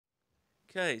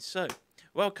Okay, so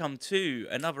welcome to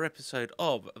another episode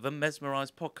of the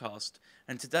Mesmerise podcast,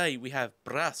 and today we have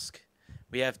BRZASK.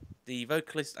 We have the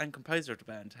vocalist and composer of the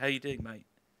band. How you doing, mate?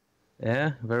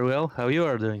 Yeah, very well. How you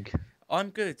are doing?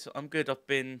 I'm good. I'm good. I've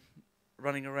been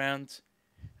running around,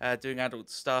 doing adult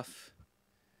stuff.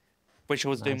 Wish I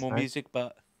was doing Nice, more nice. music,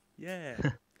 but yeah,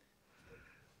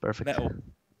 Perfect. metal,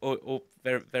 or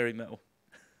very very metal.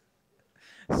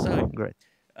 So Great.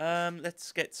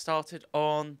 let's get started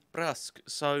on BRZASK.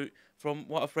 So from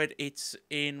what I've read, it's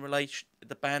in relation.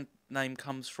 The band name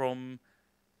comes from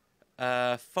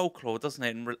folklore, doesn't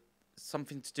it? And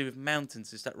something to do with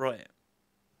mountains. Is that right?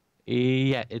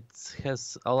 Yeah, it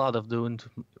has a lot of doing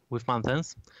with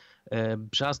mountains.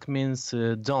 Brzzask means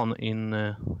dawn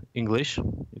in English.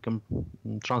 You can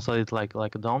translate it like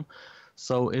a dawn.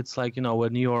 So it's like,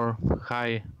 when you're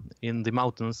high in the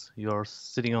mountains, you're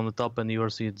sitting on the top and you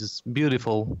see this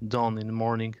beautiful dawn in the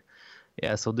morning.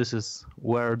 Yeah, so this is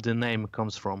where the name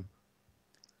comes from.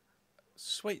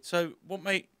 Sweet. So what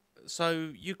mate?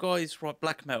 So you guys write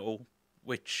black metal,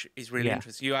 which is really Yeah.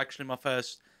 interesting. You actually my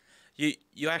first.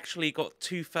 You actually got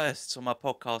two firsts on my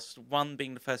podcast. One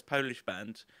being the first Polish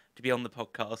band to be on the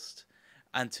podcast,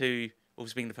 and two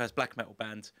also being the first black metal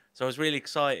band. So I was really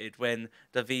excited when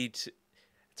David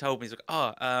told me, he's like,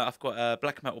 "Oh, I've got a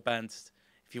black metal band.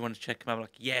 If you want to check them out," I'm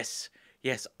like, "Yes,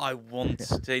 yes, I want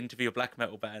to interview a black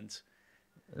metal band."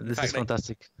 And the This is fact that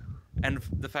fantastic.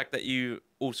 the fact that you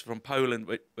also from Poland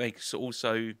makes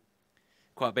also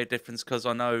quite a bit of difference because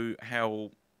I know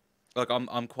how like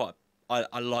I'm quite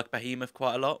I like Behemoth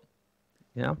quite a lot,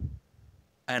 Yeah.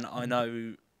 and I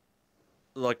know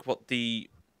like what the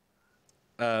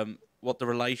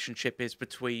relationship is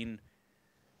between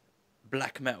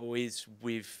black metal is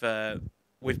with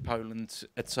Poland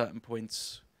at certain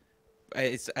points.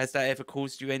 Has that ever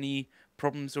caused you any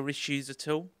problems or issues at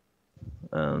all?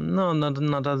 No,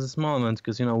 not at this moment,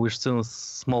 because we're still a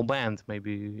small band.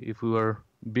 Maybe if we were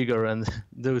bigger and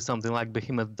do something like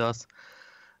Behemoth does,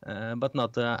 but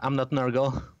not. I'm not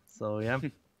Nergal, so yeah.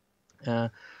 Uh,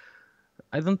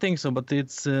 I don't think so, but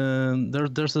it's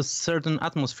there's a certain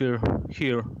atmosphere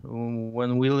here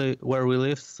when where we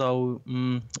live, so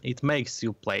it makes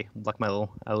you play black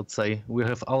metal. I would say we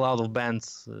have a lot of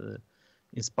bands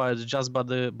inspired just by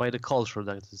the culture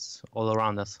that is all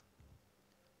around us.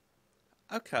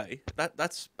 Okay,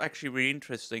 that's actually really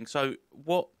interesting. So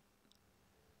what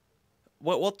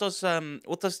does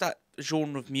that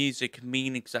genre of music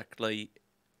mean exactly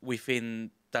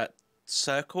within that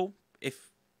circle?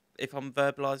 If I'm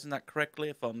verbalizing that correctly,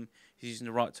 if I'm using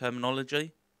the right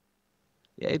terminology.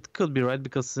 Yeah, it could be right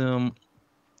because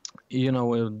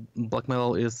black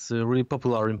metal is really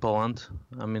popular in Poland.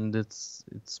 I mean, it's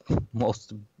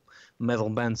most metal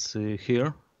bands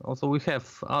here. Also, we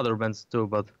have other bands too,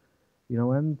 but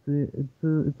and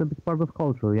it's a big part of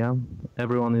culture. Yeah,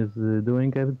 everyone is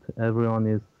doing it. Everyone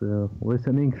is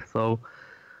listening. So,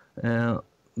 uh,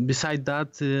 beside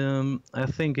that, I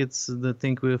think it's the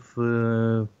thing with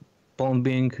Poland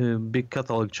being a big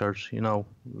Catholic church.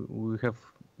 We have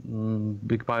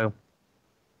big pile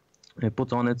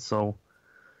put on it. So,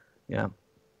 yeah.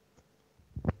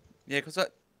 Yeah, because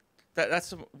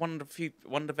that's one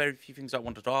of the very few things I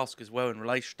wanted to ask as well in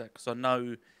relation to that, because I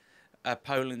know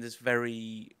Poland is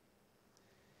very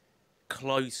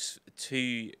close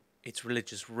to its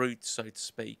religious roots, so to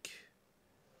speak.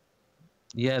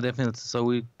 Yeah, definitely. So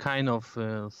we kind of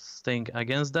staying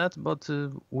against that, but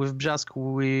with Brzzask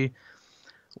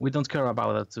we don't care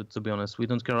about that. To be honest, we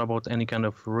don't care about any kind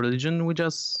of religion. We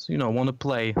just want to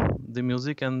play the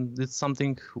music, and it's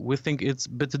something we think it's a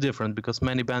bit different because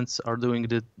many bands are doing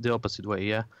the opposite way.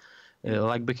 Yeah, Mm.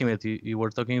 like Behemoth, you were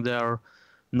talking, they are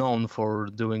known for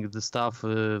doing the stuff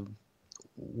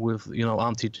with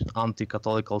anti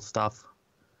Catholical stuff.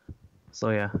 So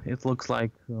yeah, it looks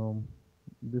like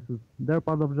this is their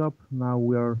part of job. Now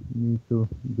we are need to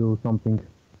do something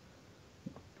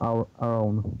our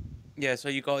own. Yeah, so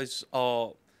you guys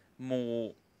are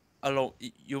more along.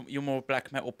 You're more a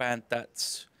black metal band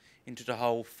that's into the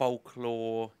whole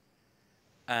folklore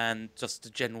and just the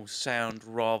general sound,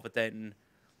 rather than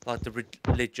like the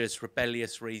religious,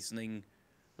 rebellious reasoning,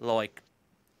 like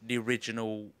the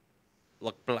original,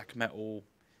 like black metal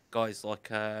guys like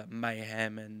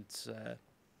Mayhem and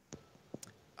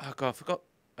oh god,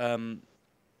 um,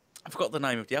 I forgot the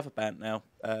name of the other band now.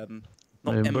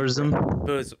 Not Burzum, Emperor,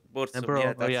 Burzum. Yeah, Emperor.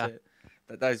 Oh that's yeah, it.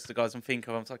 Those are the guys I'm thinking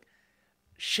of. I was like,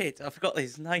 shit, I forgot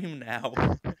his name now.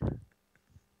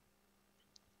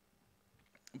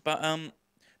 But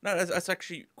no, that's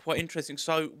actually quite interesting.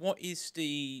 So, what is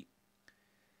the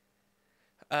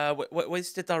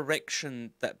where's the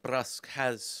direction that BRZASK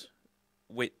has,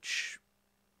 which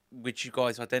which you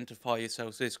guys identify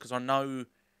yourselves as? Because I know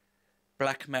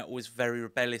black metal is very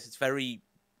rebellious. It's very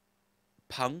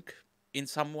punk in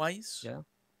some ways. Yeah.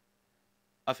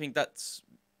 I think that's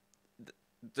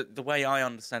the way I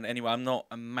understand it. Anyway, I'm not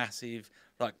a massive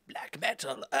like black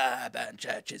metal urban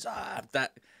churches are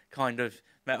that kind of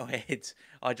metalhead.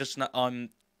 I just know I'm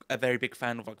a very big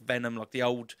fan of like Venom, like the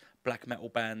old black metal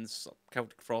bands, like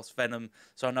Celtic Frost, Venom.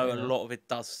 So I know a Yeah. lot of it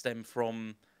does stem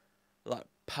from like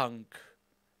punk,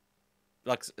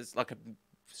 like it's like a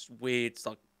weird, it's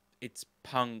like it's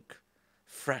punk,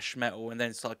 fresh metal, and then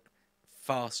it's like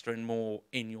faster and more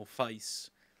in your face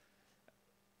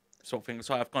sort of thing.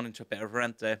 So I've gone into a bit of a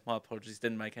rant there. My apologies,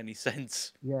 didn't make any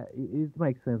sense. Yeah, it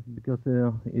makes sense because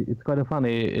it's quite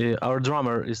funny. Our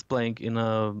drummer is playing in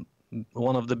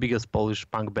one of the biggest Polish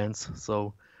punk bands,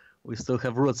 so we still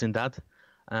have roots in that.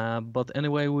 But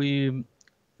anyway, we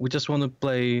just want to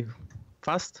play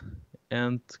fast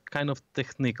and kind of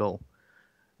technical,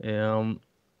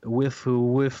 with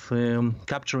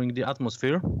capturing the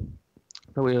atmosphere.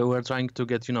 So we're trying to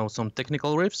get some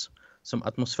technical riffs, some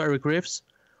atmospheric riffs,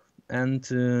 and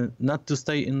not to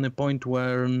stay in the point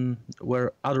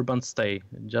where other bands stay.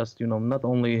 Just not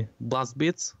only blast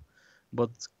beats, but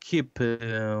keep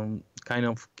the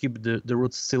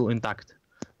roots still intact.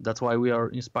 That's why we are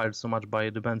inspired so much by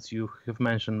the bands you have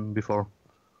mentioned before.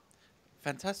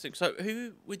 Fantastic. So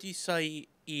who would you say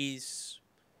is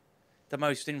the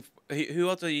most who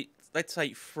are the, let's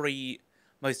say, three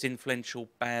most influential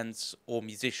bands or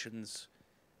musicians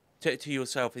to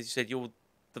yourself? As you said, you're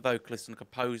the vocalist and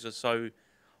composer, so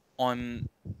I'm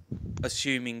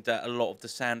assuming that a lot of the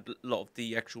sound, a lot of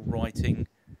the actual writing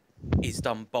is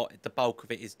done by, the bulk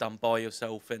of it is done by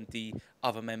yourself, and the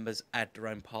other members add their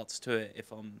own parts to it.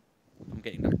 If I'm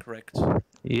getting that correct.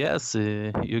 Yes,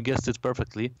 you guessed it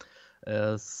perfectly.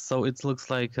 So it looks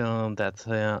like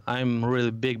that. I'm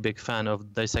really big fan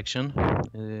of Dissection.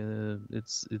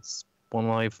 It's one of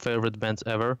my favorite bands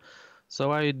ever.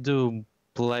 So I do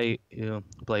play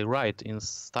right in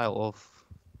style of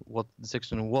what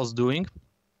Dissection was doing,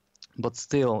 but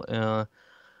still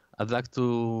I'd like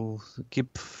to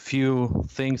keep few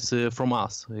things from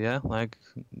us. Yeah, like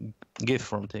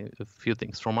give a few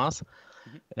things from us.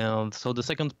 And so the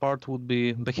second part would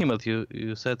be Behemoth.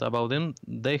 You said about them.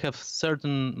 They have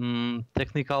certain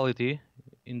technicality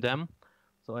in them.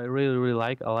 So I really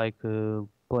like. I like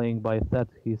playing by Seth.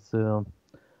 He's the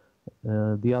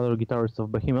other guitarist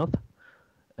of Behemoth.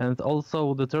 And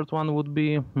also the third one would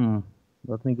be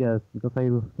let me guess, because I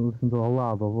listen to a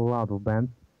lot of bands.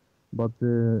 But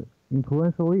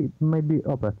influentially it may be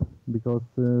Opeth, because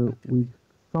we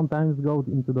sometimes go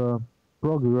into the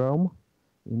prog realm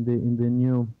in the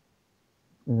new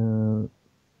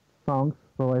songs.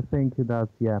 So I think that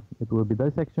it will be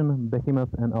Dissection,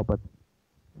 Behemoth, and Opeth.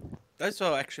 Those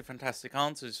are actually fantastic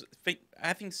answers.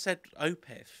 Having said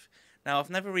Opeth, now I've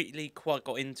never really quite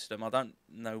got into them. I don't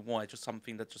know why. Just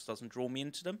something that just doesn't draw me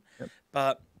into them. Yep.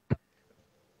 But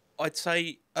I'd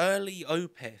say early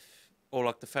Opeth, or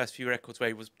like the first few records where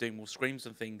he was doing more screams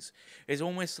and things, is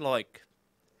almost like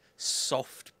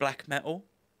soft black metal.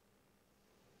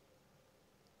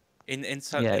 In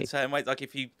certain ways, like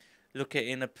if you look at it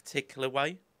in a particular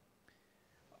way,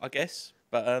 I guess.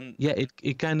 But Yeah,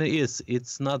 it kind of is.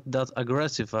 It's not that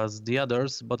aggressive as the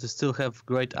others, but it still have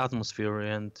great atmosphere,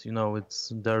 and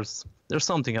there's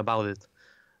something about it.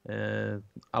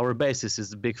 Our bassist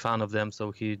is a big fan of them,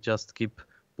 so he just keep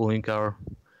pulling our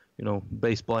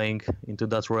bass playing into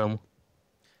that realm.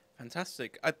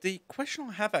 fantastic. The question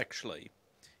I have actually,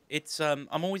 it's I'm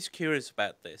always curious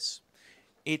about this.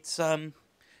 It's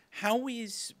how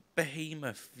is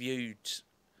Behemoth viewed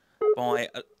by?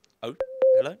 Oh,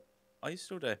 hello. Are you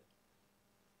still there?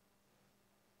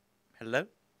 Hello?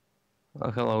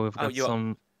 Hello, we've got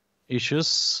some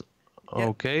issues. Yeah.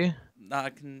 Okay. No, I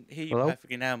can hear you Hello?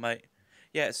 perfectly now, mate.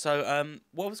 Yeah, so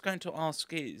what I was going to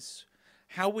ask is,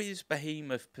 how is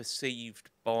Behemoth perceived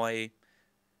by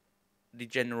the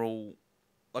general,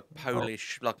 like,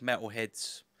 Polish, like,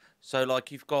 metalheads? So,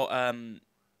 like, you've got,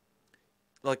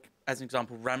 like, as an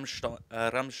example,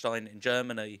 Rammstein in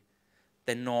Germany,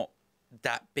 they're not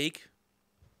that big.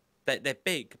 They're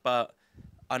big, but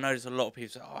I know there's a lot of people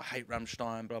say, oh, I hate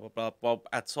Rammstein, blah, blah, blah. Well,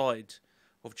 outside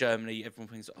of Germany, everyone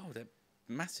thinks, oh, they're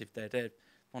massive. They're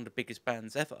one of the biggest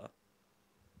bands ever.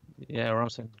 Yeah,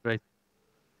 Rammstein is great.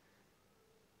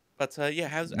 But, yeah,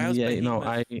 how's Yeah,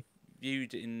 Behemoth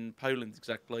viewed in Poland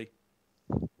exactly?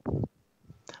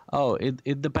 Oh,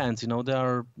 it depends. There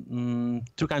are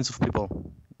two kinds of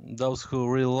people. Those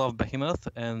who really love Behemoth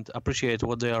and appreciate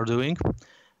what they are doing,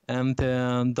 and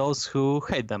those who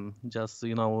hate them. Just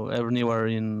anywhere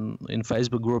in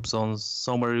Facebook groups on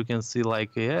somewhere you can see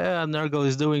like, yeah, Nergal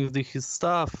is doing his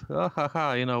stuff, ha ha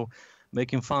ha,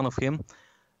 making fun of him.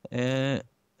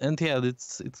 And yeah,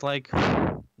 it's like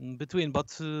between,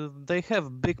 but they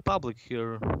have big public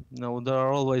here. There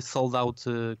are always sold out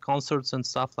concerts and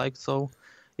stuff like so.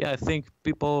 Yeah, I think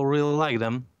people really like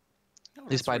them, Oh,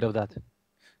 that's despite really of that.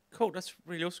 cool. That's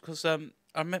really awesome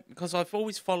because I've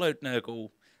always followed Nurgle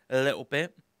a little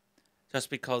bit, just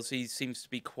because he seems to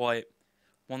be quite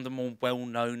one of the more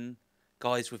well-known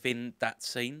guys within that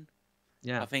scene.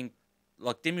 I Yeah, think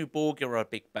like Dimmu Borgir are a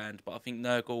big band, but I think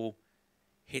Nurgle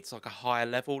hits like a higher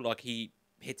level. Like he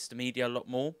hits the media a lot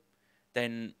more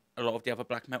than a lot of the other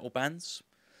black metal bands.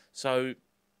 So,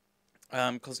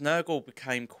 because Nurgle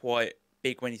became quite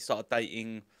big when he started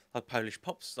dating like Polish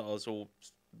pop stars or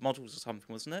models or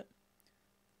something, wasn't it?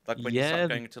 Like when he yeah, started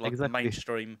going into like the exactly.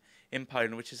 mainstream in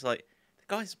Poland, which is like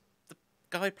the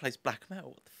guy plays black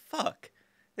metal. What the fuck?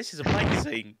 This is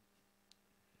amazing.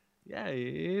 Yeah,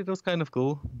 it was kind of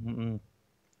cool.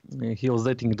 He was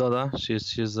dating Doda.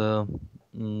 She's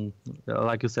mm,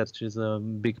 like you said, she's a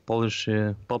big Polish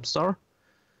pop star,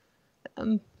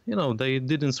 and they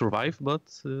didn't survive, but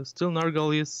still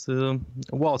Nargal is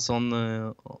was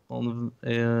on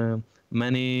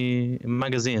many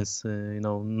magazines,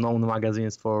 known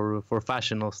magazines for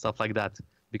fashion or stuff like that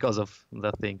because of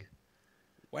that thing.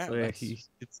 So Wow, yeah, that's he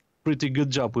it's pretty good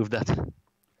job with that.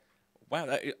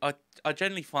 wow. I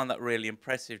generally find that really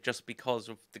impressive, just because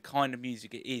of the kind of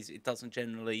music it is. It doesn't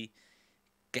generally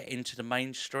get into the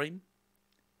mainstream.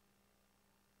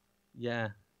 Yeah,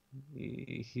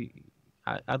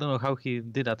 I don't know how he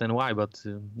did that and why, but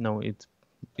no, it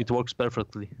works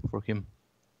perfectly for him.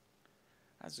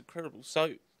 That's incredible.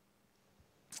 So,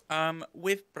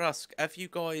 with BRZASK, have you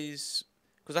guys?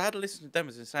 Because I had to listen to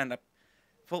demos and sound that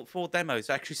for demos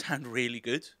they actually sound really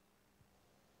good.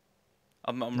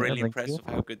 I'm Yeah, really thank impressed you. with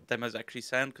how good demos actually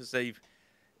sound, because they've.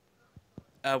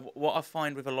 What I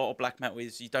find with a lot of black metal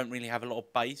is you don't really have a lot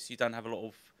of bass. You don't have a lot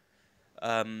of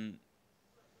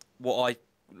what I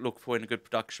look for in a good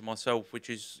production myself, which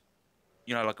is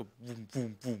like a boom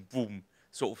boom boom boom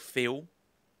sort of feel,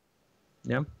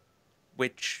 Yeah,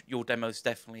 which your demos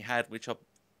definitely had, which I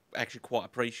actually quite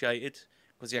appreciated,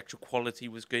 because the actual quality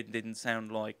was good and didn't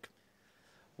sound like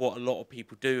what a lot of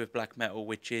people do with black metal,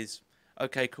 which is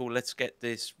okay, cool, let's get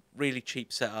this really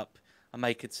cheap setup and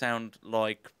make it sound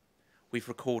like we've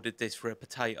recorded this for a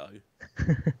potato.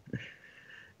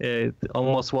 it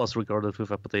almost was recorded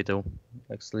with a potato,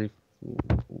 actually,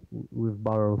 with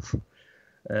barrels.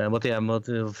 But yeah, but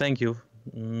thank you.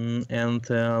 And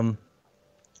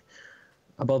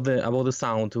about the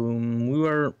sound, we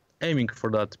were aiming for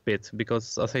that bit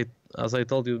because as I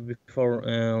told you before,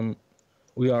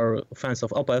 we are fans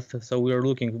of Opeth, so we are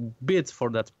looking bit for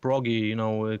that proggy,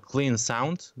 clean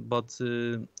sound. But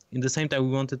in the same time,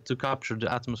 we wanted to capture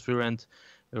the atmosphere and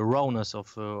rawness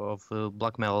of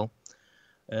black metal.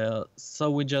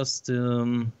 So we just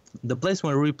the place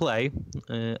where we play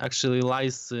actually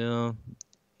lies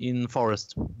in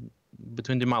forest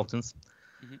between the mountains.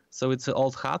 Hmm. So it's an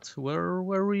old hut where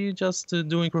we just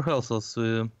doing rehearsals.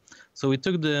 So we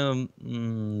took the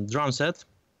drum set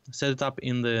it up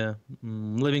in the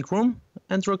living room,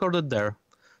 and recorded there.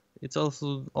 It's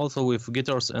also with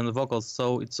guitars and vocals,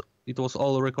 so it was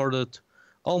all recorded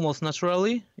almost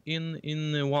naturally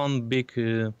in one big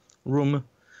room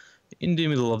in the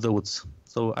middle of the woods.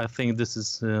 So I think this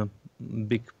is a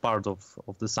big part of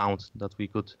the sound that we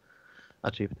could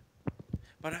achieve.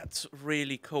 But that's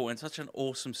really cool and such an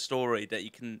awesome story that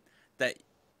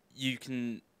you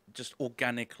can just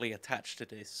organically attach to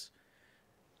this.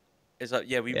 It's like,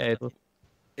 yeah, Yeah, it was.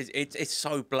 it's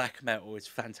so black metal. It's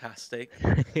fantastic.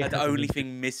 And Yeah, the only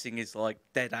thing missing is like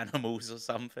dead animals or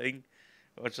something,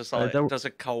 or just like there, just a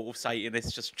cult of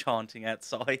Satanists just chanting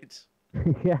outside.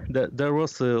 yeah, there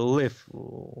was a live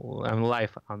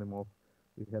animal.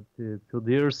 We had two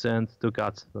deers and two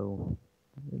cats. So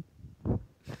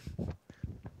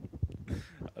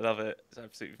I love it. It's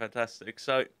absolutely fantastic.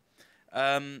 So,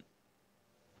 um,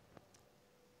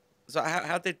 so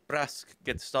how did BRZASK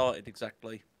get started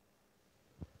exactly?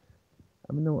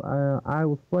 I mean, no, I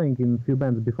was playing in a few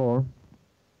bands before,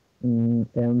 and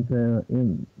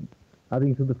in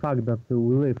adding to the fact that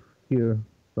we live here,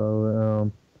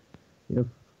 so it's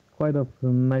quite a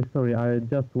nice story. I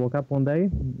just woke up one day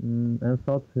and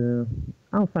thought,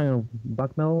 I'm a fan of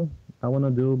black metal. I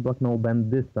wanna do black metal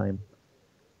band this time.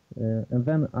 And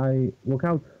then I walk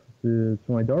out to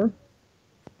my door,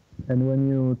 and when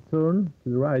you turn to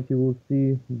the right, you will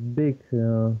see big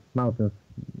mountains,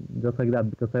 just like that,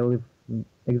 because I live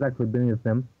exactly beneath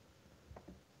them.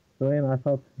 So then I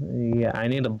thought, yeah, I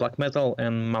need a black metal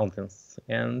and mountains,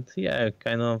 and yeah,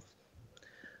 kind of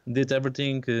did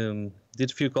everything.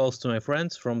 Did few calls to my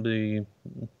friends from the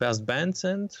past bands,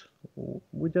 and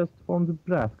we just formed the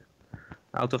BRZASK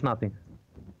out of nothing.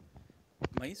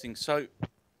 Amazing. So,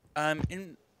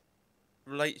 in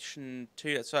relation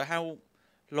to that, so how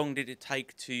long did it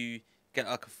take to get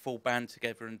like a full band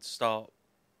together and start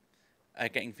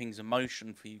getting things in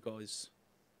motion for you guys?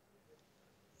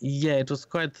 Yeah, it was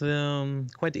quite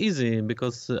easy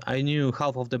because I knew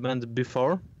half of the band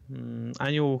before.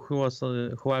 I knew who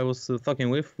I was talking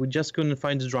with. We just couldn't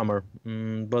find the drummer.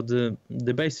 But the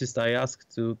bassist I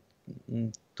asked to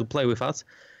play with us,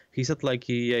 he said like,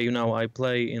 yeah, I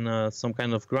play in some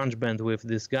kind of grunge band with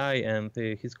this guy, and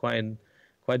he's quite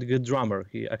a good drummer.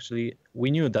 We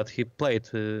knew that he played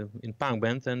in punk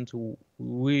band, and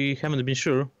we haven't been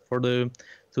sure for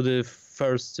the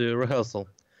first rehearsal.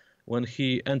 When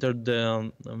he entered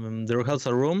the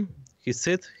rehearsal room, he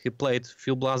played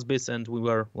few blast beats, and we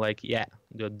were like, yeah,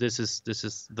 this is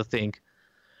the thing.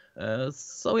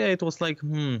 So yeah, it was like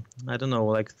I don't know,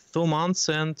 like 2 months,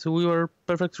 and we were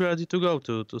perfectly ready to go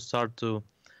to start to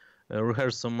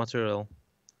rehearse some material.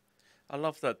 I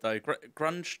love that though.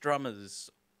 Grunge drummers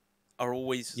are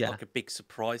always Yeah, like a big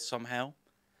surprise somehow.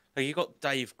 Like you got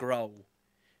Dave Grohl,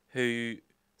 who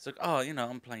it's like, oh,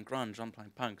 I'm playing grunge, I'm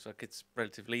playing punk, so like it's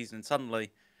relatively easy. And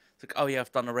suddenly, it's like, oh yeah,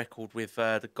 I've done a record with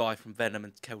the guy from Venom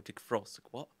and Celtic Frost.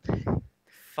 Like what? The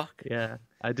fuck? yeah.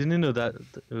 I didn't know that.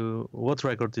 What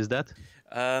record is that?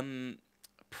 Um,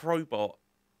 Probot.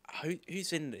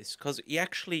 Who's in this? Because he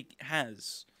actually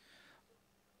has.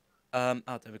 Oh,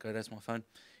 there we go. There's my phone.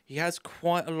 He has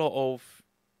quite a lot of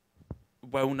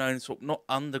well-known sort of, not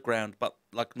underground, but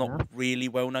like not Yeah. really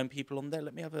well-known people on there.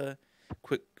 Let me have a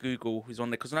quick Google who's on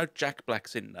there because I know Jack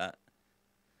Black's in that,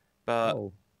 but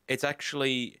Oh, it's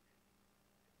actually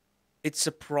it's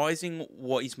surprising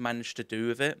what he's managed to do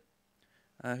with it.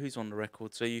 Who's on the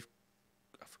record? So you've,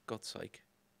 oh, for God's sake,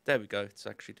 there we go. It's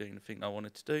actually doing the thing I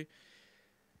wanted to do.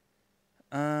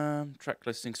 Track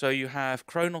listing. So you have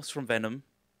Kronos from Venom,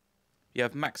 you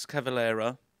have Max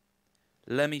Cavalera,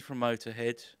 Lemmy from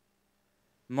Motorhead,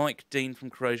 Mike Dean from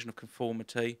Corrosion of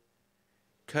Conformity,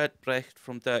 Kurt Brecht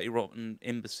from Dirty Rotten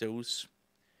Imbeciles,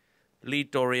 Lee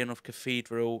Dorian of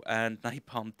Cathedral and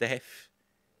Napalm Death.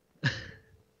 oh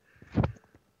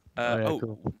yeah, Oh,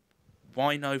 cool.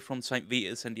 Wino from St.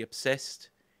 Vitus and the Obsessed,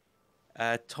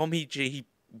 Tommy G.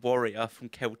 Warrior from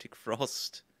Celtic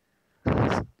Frost,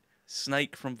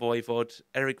 Snake from Voivod,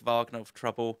 Eric Wagner of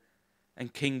Trouble,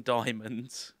 and King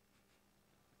Diamond.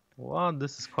 Wow,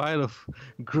 this is quite a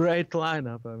great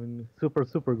lineup. I mean, super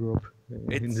group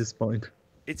in It's this point.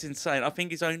 it's insane. I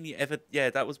think he's only ever, yeah,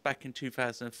 that was back in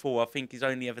 2004. I think he's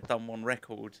only ever done one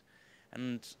record,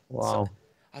 and so, Wow.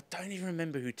 I don't even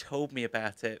remember who told me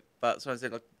about it. But so I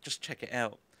said, like, just check it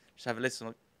out, just have a listen.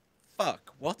 Like,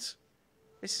 fuck, what?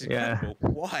 This is Yeah.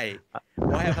 incredible. Why?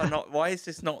 Why have I not? Why is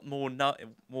this not more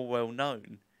well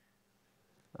known?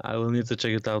 I will need to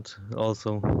check it out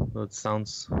also. That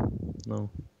sounds no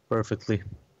perfectly.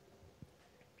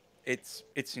 It's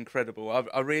incredible.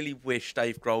 I really wish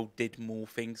Dave Grohl did more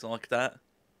things like that.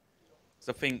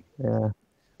 'Cause Yeah.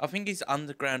 I think he's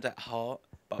underground at heart,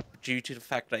 but due to the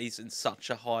fact that he's in such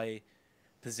a high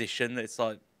position, it's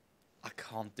like I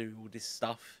can't do all this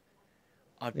stuff.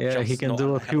 I'm Yeah, he just can not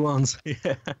do what he allowed. wants.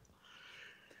 Yeah.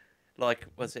 Like,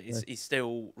 was it? He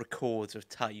still records with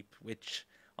tape, which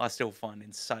I still find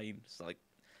insane. It's like,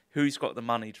 who's got the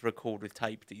money to record with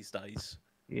tape these days?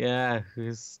 Yeah,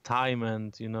 his time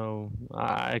and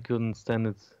I couldn't stand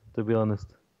it, to be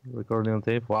honest. Recording on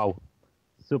tape. Wow.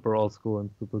 Super old school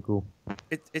and super cool.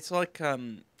 It's like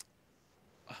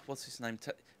what's his name?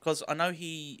 Because I know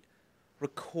he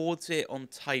records it on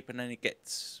tape and then it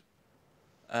gets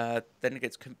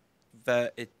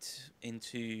converted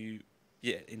into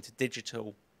into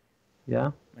digital.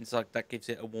 Yeah. And it's like that gives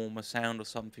it a warmer sound or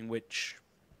something, which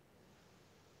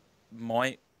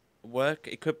might work.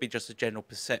 It could be just a general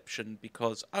perception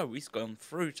because he's gone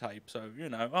through tape, so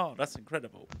that's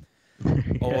incredible. Yeah.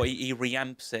 Or he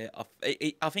reamps it.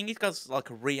 I think he does like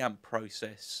a reamp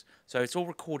process, so it's all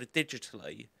recorded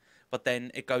digitally, but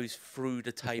then it goes through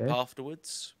the tape Okay.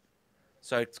 afterwards,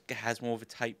 so it has more of a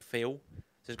tape feel.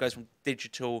 So it goes from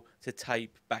digital to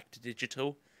tape back to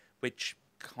digital, which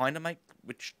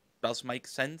which does make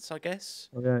sense, I guess.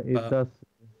 Yeah, it But does.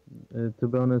 To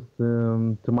be honest,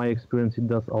 to my experience, it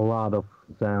does a lot of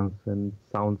sense and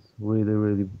sounds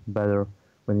really better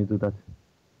when you do that.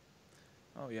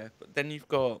 oh yeah, but then you've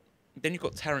got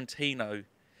Tarantino,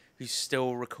 who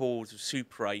still records with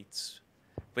Super 8s,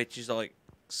 which is like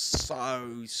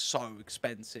so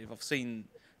expensive. I've seen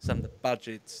some of the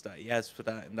budgets that he has for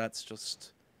that, and that's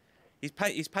just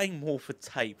he's paying more for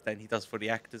tape than he does for the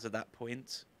actors at that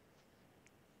point.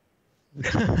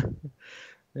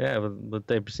 Yeah, but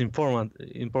tape is important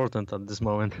at this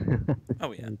moment.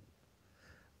 Oh yeah.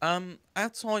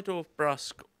 Outside of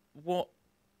BRZASK, what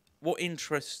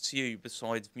interests you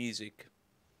besides music?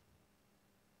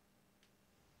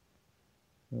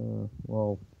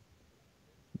 Well,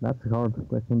 that's a hard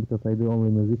question because I do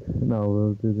only music.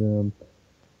 No,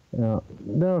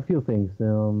 there are a few things.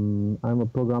 I'm a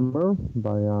programmer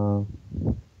by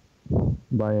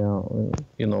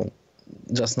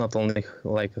just not only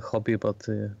like a hobby, but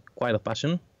quite a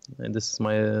passion. And this is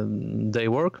my day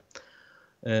work.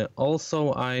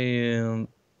 Also, I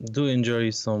do enjoy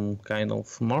some kind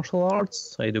of martial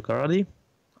arts. I do karate.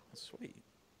 Sweet.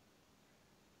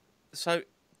 So,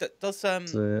 does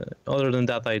Other than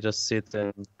that, I just sit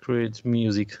and create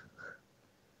music.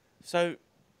 so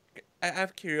I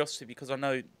have curiosity because I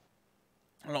know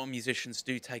a lot of musicians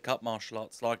do take up martial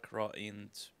arts like karate and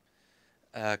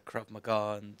Krav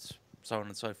Maga and so on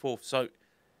and so forth. So,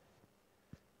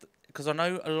 because I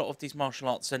know a lot of these martial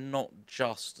arts are not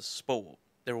just a sport;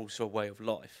 they're also a way of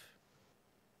life.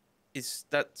 Is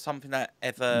that something that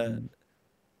ever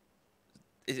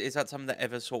is that something that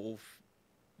ever sort of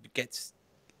gets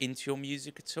into your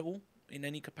music at all in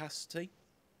any capacity?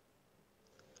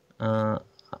 Uh,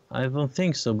 I don't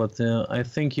think so, but I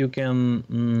think you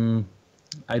can.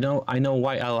 I know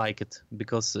why I like it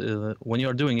because when you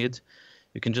are doing it,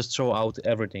 you can just throw out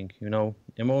everything.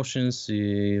 Emotions,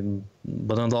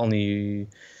 but not only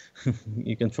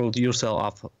you can throw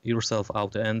yourself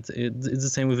out, and it's the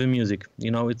same with the music.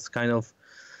 It's kind of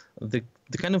the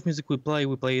kind of music we play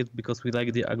it because we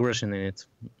like the aggression in it.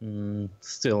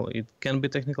 Still, it can be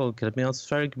technical, it can be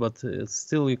atmospheric, but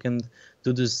still you can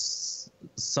do this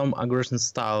some aggression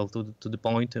style to the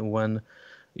point when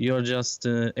you're just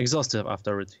exhausted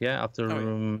after it. Yeah, after Oh yeah,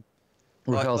 like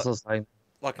like, rehearsals, like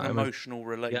an I was emotional yeah.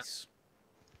 release.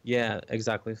 Yeah,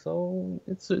 exactly. So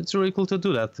it's really cool to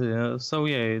do that. So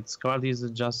yeah, it's karate is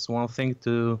just one thing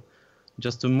to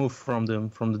move from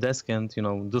the desk and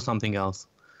do something else,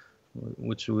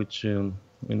 which you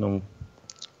know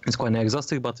it's quite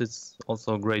exhausting, but it's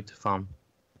also great fun.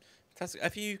 Fantastic.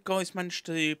 Have you guys managed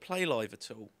to play live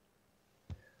at all?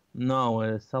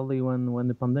 No, sadly, when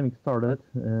the pandemic started,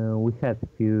 we had a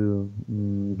few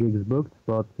gigs booked,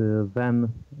 but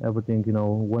then everything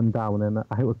went down, and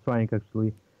I was trying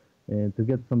actually to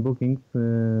get some bookings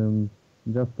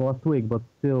just last week, but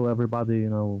still everybody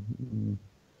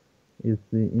is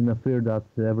in a fear that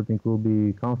everything will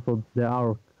be cancelled. They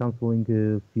are canceling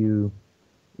a few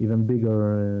even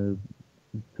bigger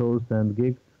tours and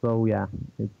gigs. So yeah,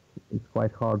 it's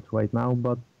quite hard right now,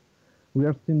 but we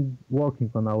are still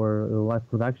working on our live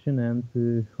production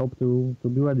and hope to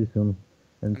be ready soon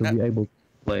and And to be that able to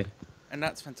play. and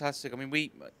that's fantastic. I mean,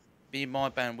 me and my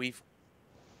band, we've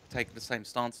taken the same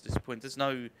stance at this point. There's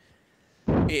no,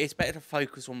 it's better to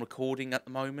focus on recording at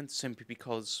the moment, simply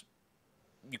because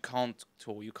you can't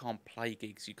tour, you can't play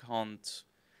gigs, you can't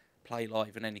play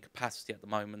live in any capacity at the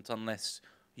moment unless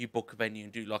you book a venue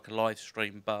and do like a live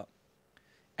stream. But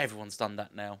everyone's done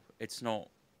that now. It's not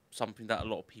something that a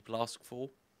lot of people ask for.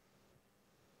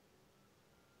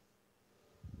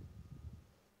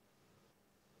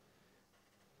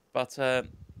 But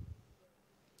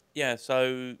yeah,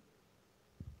 so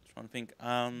trying to think.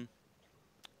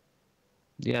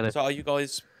 Yeah, So are you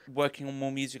guys working on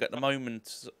more music at the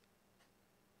moment?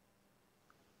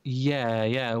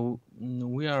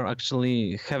 we are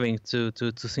actually having two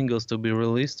singles to be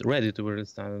released, ready to be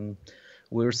released, and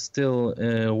we're still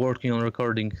working on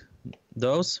recording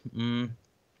those.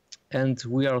 And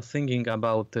we are thinking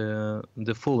about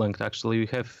the full length. Actually, we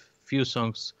have few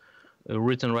songs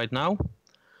written right now,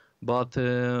 but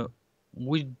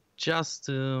we just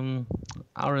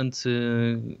aren't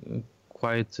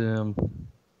quite.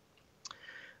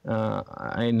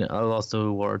 I lost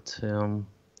the word.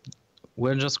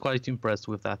 We're just quite impressed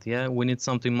with that. Yeah, we need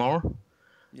something more,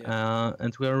 Yeah.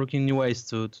 and we are looking new ways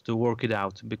to work it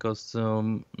out because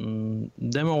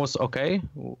demo was okay.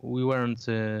 We weren't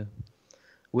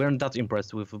that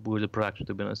impressed with the production,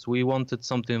 to be honest. We wanted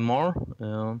something more,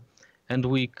 and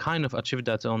we kind of achieved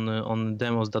that on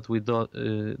demos that we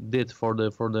did for the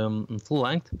full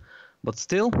length, but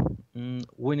still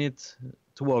we need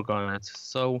to work on it.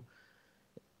 So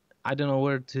I don't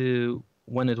know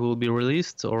when it will be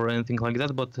released or anything like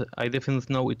that, but I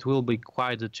definitely know it will be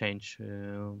quite a change,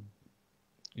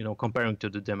 comparing to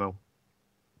the demo.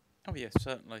 Oh yes,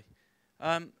 certainly.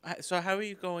 So how are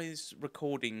you guys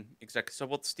recording exactly? So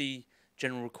what's the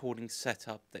general recording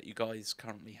setup that you guys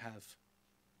currently have?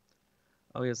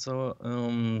 Oh yeah, so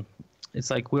it's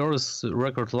like we always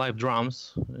record live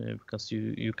drums because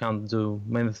you can't do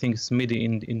many things MIDI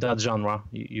in that genre.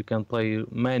 You can play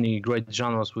many great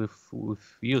genres with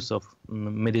use of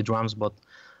MIDI drums, but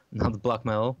not black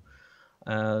metal.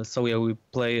 So yeah, we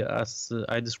play as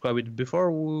I described it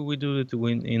before. We do it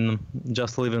in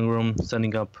just living room,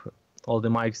 setting up all the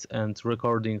mics and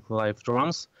recording live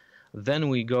drums. Then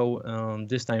we go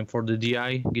this time for the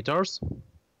DI guitars.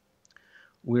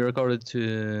 We recorded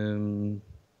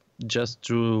just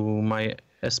through my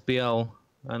SPL.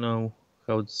 I don't know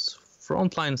how it's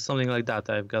Frontline, something like that.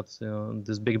 I've got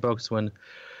this big box where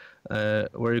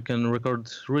you can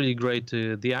record really great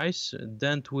DIs.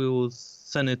 Then we will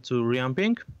send it to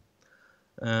reamping.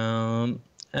 And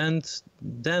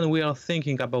then we are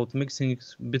thinking about mixing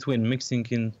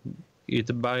in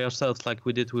it by ourselves like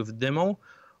we did with demo,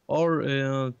 or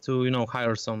to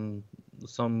hire some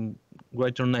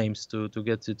greater names to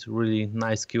get it really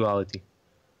nice quality.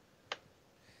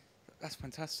 That's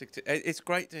fantastic. It's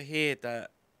great to hear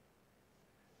that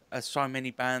so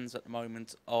many bands at the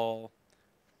moment are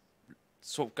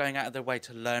sort of going out of their way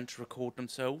to learn to record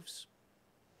themselves.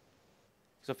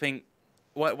 Because I think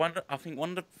one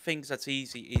of the things that's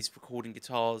easy is recording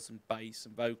guitars and bass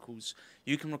and vocals.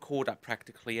 You can record that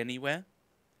practically anywhere,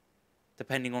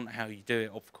 depending on how you do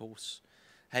it, of course.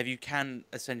 You can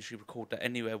essentially record that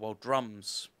anywhere, while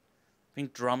drums, I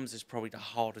think drums is probably the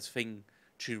hardest thing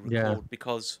to record,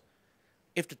 because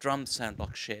if the drums sound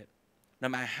like shit, no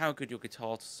matter how good your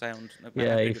guitar sound, no matter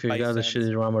how good if your you've bass got a sounds,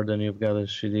 shitty drummer, then you've got a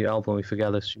shitty album. If you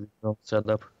got a shitty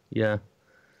setup, yeah.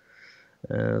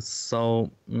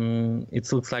 So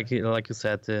it looks like you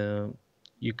said,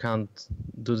 you can't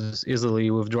do this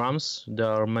easily with drums. There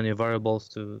are many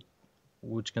variables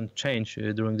which can change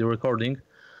during the recording,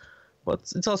 but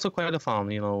it's also quite a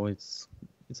fun. It's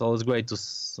always great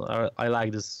I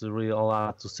like this really a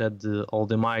lot, to set all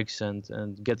the mics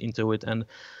and get into it. And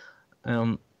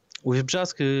with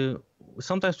BRZASK,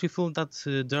 sometimes we feel that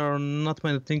there are not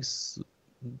many things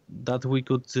that we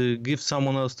could give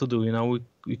someone else to do.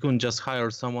 We couldn't just hire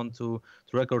someone to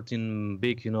record in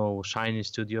big, shiny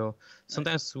studio.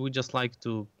 Sometimes we just like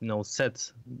to,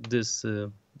 set this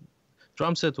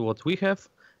drum set what we have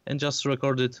and just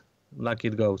record it like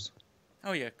it goes.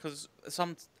 Oh yeah, because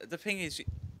the thing is,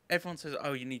 everyone says,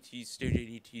 "Oh, you need to use studio, you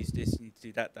need to use this, you need to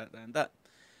do that, and that."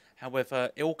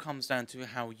 However, it all comes down to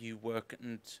how you work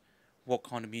and what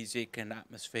kind of music and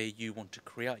atmosphere you want to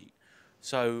create.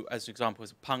 So, as an example,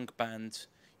 as a punk band,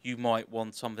 you might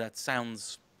want something that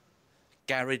sounds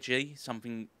garagey,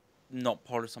 something not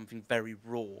polished, something very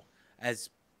raw. As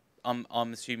I'm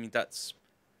assuming that's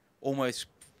almost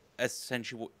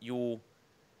essentially what you're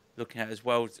looking at as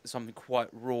well, something quite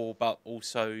raw, but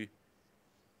also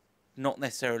not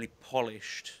necessarily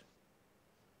polished,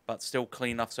 but still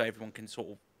clean enough so everyone can sort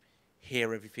of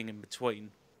hear everything in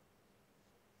between.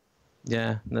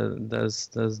 Yeah, that's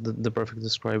the perfect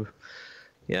describe.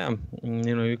 Yeah,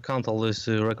 you can't always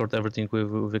record everything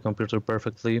with the computer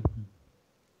perfectly.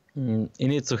 It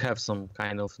needs to have some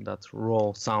kind of that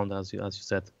raw sound, as you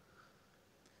said.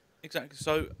 Exactly.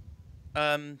 So,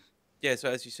 yeah. So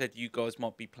as you said, you guys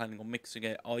might be planning on mixing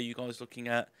it. Are you guys looking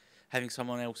at having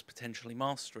someone else potentially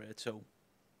master it at all?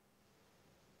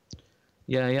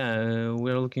 Yeah.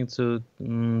 We're looking to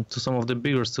some of the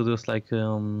bigger studios, like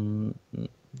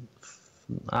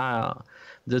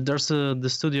there's the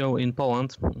studio in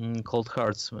Poland called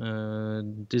Hertz.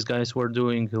 These guys were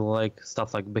doing like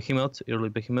stuff like Behemoth, early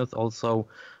Behemoth, also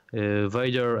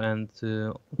Vader, and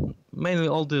mainly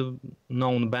all the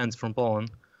known bands from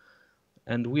Poland.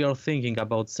 And we are thinking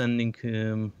about sending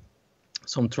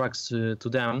some tracks to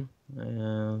them,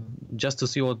 just to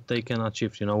see what they can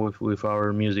achieve, with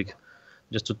our music,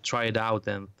 just to try it out.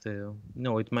 And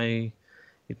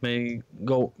it may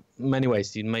go many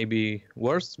ways. It may be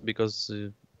worse because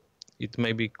it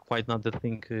may be quite not the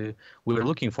thing we're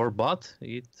looking for, but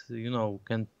it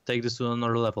can take this to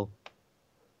another level.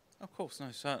 Of course,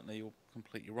 no, certainly you're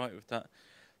completely right with that.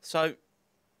 So,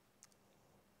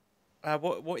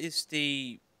 what is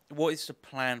the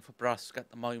plan for BRZASK at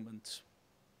the moment?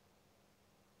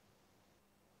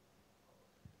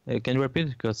 Can you repeat?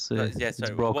 Because Yeah, it's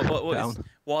broke down.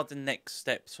 What are the next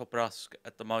steps for BRZASK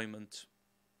at the moment?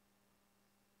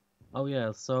 Oh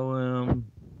yeah, so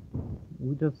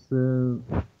we just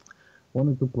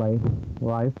wanted to play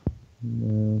live.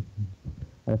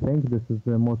 I think this is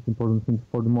the most important thing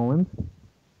for the moment.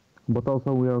 But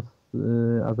also we are,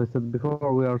 as I said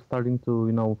before, we are starting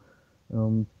to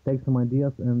take some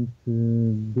ideas and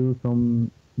do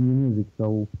some new music.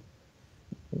 So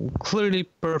clearly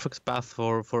perfect path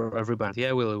for every band.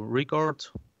 Yeah, we'll record,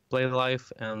 play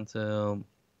live, and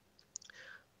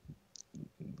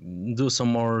do some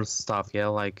more stuff. Yeah,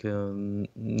 like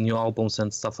new albums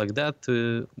and stuff like that.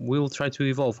 We'll try to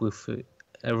evolve with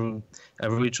every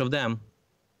each of them.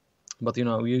 But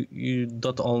you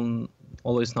don't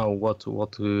always know what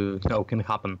can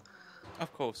happen.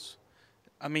 Of course.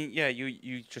 I mean, yeah,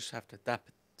 you just have to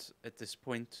adapt at this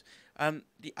point.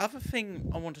 The other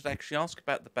thing I wanted to actually ask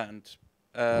about the band,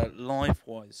 live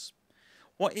wise,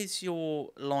 what is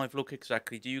your live look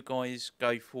exactly? Do you guys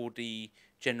go for the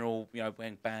general,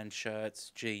 wearing band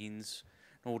shirts, jeans,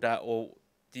 and all that, or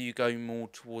do you go more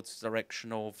towards the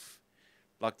direction of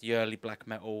like the early black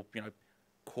metal,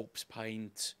 corpse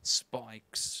paint,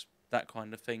 spikes, that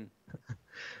kind of thing?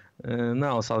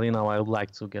 No, sadly, now I would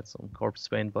like to get some corpse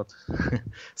paint, but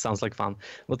sounds like fun.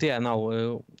 But yeah,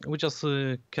 no, we just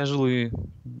casually,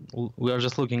 we are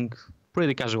just looking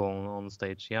pretty casual on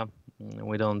stage. Yeah,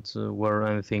 we don't wear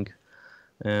anything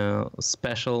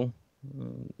special.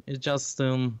 It's just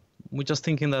we're just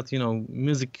thinking that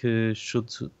music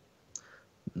should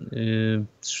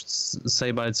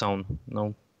say by its own.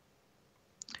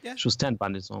 Yeah. Should stand by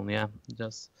its own. Yeah,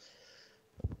 just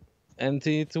and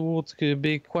it would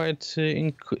be quite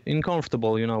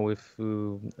uncomfortable, with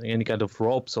any kind of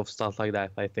ropes of stuff like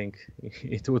that. I think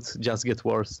it would just get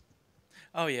worse.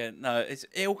 Oh yeah, no,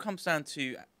 it all comes down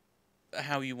to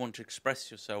how you want to express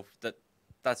yourself.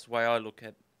 That's the way I look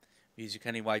at music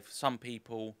anyway. For some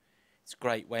people, it's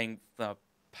great wearing the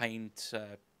paint,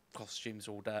 costumes,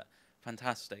 all that.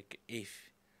 Fantastic. If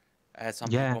some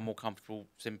Yeah, people are more comfortable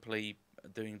simply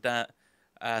doing that.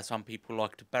 Some people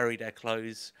like to bury their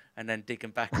clothes and then dig them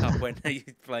back up when they're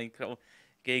playing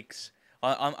gigs.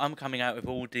 I'm coming out with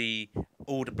all the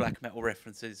black metal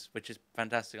references, which is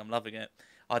fantastic. I'm loving it.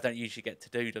 I don't usually get to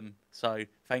do them, so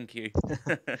thank you.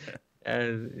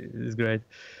 it's great.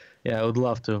 Yeah, I would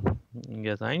love to.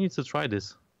 Yes, I need to try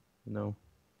this. You know,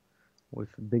 with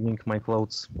digging my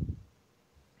clothes.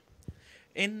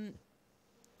 in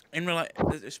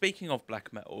speaking of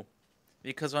black metal,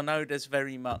 because I know there's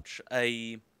very much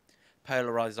a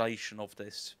polarization of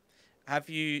this. Have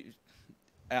you?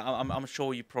 I'm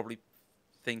sure you probably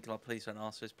think like, please don't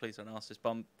ask this, but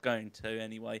I'm going to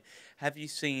anyway. Have you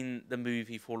seen the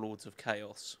movie for Lords of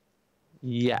Chaos?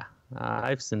 Yeah,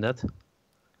 I've seen that.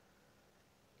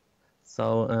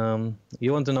 So,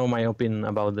 you want to know my opinion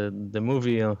about the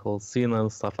movie and whole scene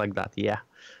and stuff like that? Yeah,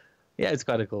 yeah, it's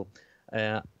quite cool.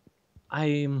 Uh,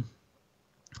 I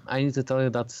I need to tell you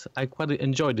that I quite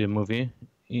enjoyed the movie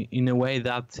in a way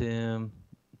that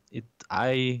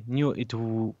I knew it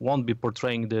won't be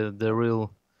portraying the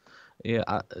real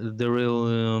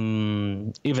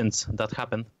events that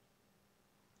happen.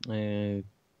 Uh,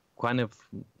 kind of,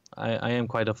 I am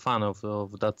quite a fan of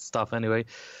that stuff anyway.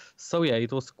 So yeah,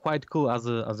 it was quite cool as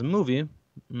a movie.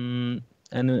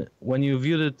 And when you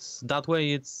viewed it that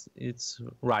way, it's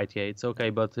right. Yeah, it's okay.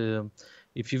 But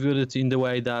if you viewed it in the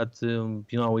way that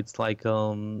it's like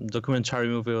documentary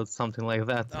movie or something like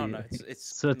that, Oh no, it's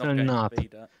not certainly going to not. be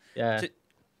that. Yeah,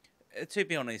 To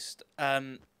be honest,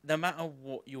 no matter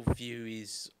what your view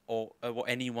is, or what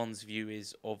anyone's view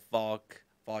is of Varg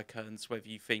Vikernes, whether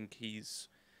you think he's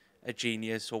a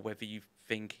genius or whether you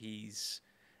think he's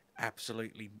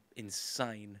absolutely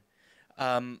insane,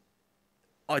 um,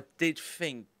 I did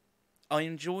think I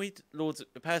enjoyed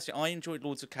Personally, I enjoyed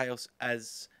Lords of Chaos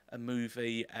as a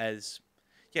movie, as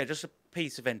just a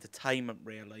piece of entertainment,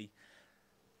 really.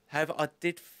 However, I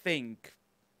did think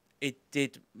it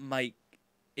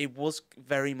was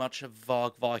very much a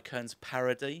Varg Vikernes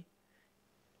parody,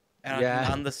 and I can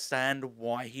yeah, understand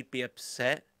why he'd be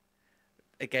upset.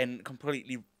 Again,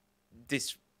 completely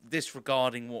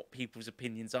disregarding what people's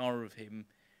opinions are of him.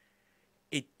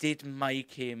 It did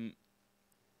make him.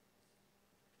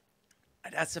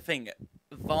 That's the thing.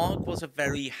 Varg was a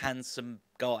very handsome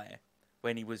guy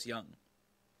when he was young,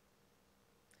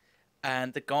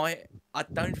 and the guy. I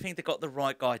don't think they got the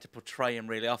right guy to portray him.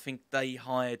 Really, I think they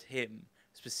hired him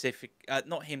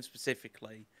not him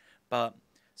specifically, but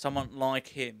someone like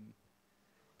him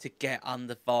to get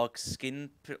under Varg's skin,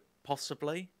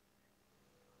 possibly.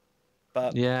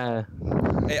 But yeah.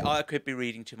 I could be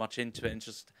reading too much into it, and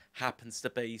just happens to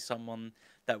be someone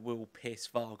that will piss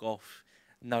Varg off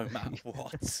no matter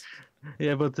what.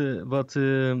 Yeah, but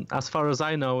as far as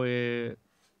I know,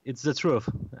 it's the truth.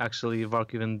 Actually,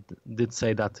 Vark even did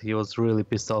say that he was really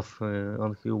pissed off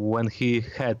when he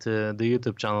had the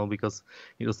YouTube channel because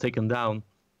he was taken down.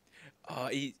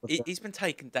 He's been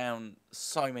taken down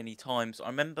so many times. I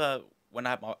remember when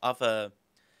I had my other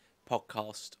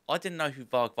podcast, I didn't know who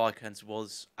Varg Vikernes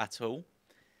was at all.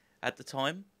 at the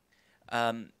time.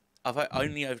 I've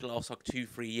only over the last like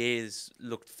 2-3 years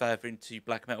looked further into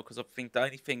black metal because I think the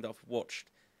only thing that I've watched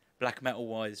black metal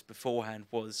wise beforehand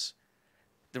was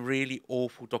the really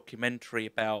awful documentary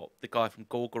about the guy from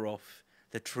Gorgoroth,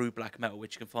 the true black metal,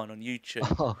 which you can find on YouTube,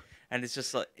 Oh, and it's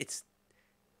just like it's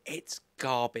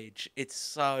garbage.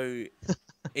 It's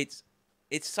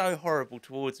it's so horrible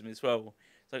towards him as well.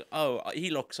 It's like, oh,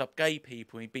 he locks up gay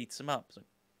people, and he beats them up. It's like,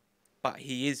 but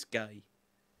he is gay.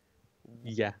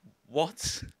 yeah.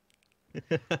 What?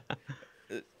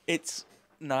 It's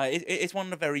no, it's one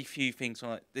of the very few things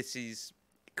where, like, this is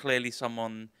clearly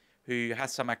someone who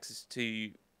has some access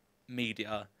to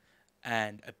media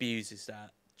and abuses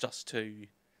that just to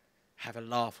have a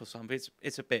laugh or something.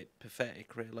 It's a bit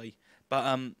pathetic, really.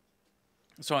 But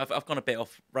so I've gone a bit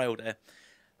off rail there.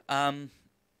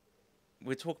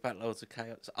 We talk about loads of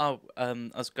chaos. Oh, I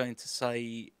was going to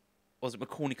say, was it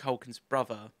Macaulay Culkin's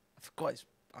brother? I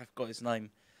forgot his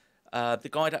name. The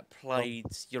guy that Oh, played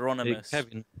Euronymous.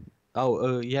 Kevin.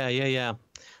 Yeah.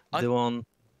 I The one.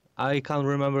 I can't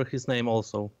remember his name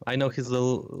also. I know he's the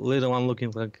little one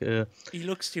looking like. He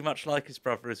looks too much like his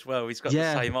brother as well. He's got the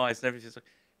Yeah, same eyes and everything. It's like,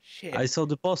 I shit. saw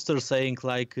the poster saying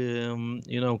like,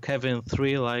 Kevin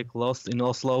 3, like Lost in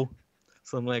Oslo,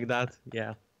 something like that.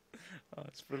 Yeah. Oh,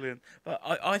 it's brilliant. But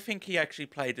I think he actually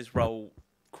played his role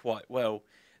quite well.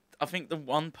 I think the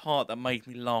one part that made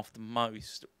me laugh the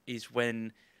most is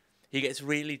when he gets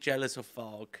really jealous of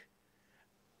Varg.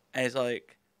 And it's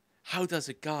like, how does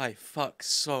a guy fuck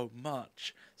so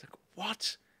much? It's like,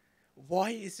 what? Why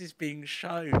is this being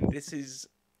shown? This is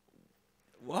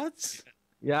what?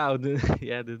 Yeah,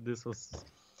 this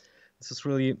was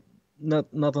really not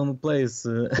on the place.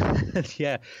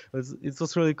 Yeah, it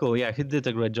was really cool. Yeah, he did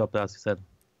a great job, as you said.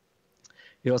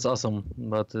 He was awesome,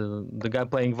 but the guy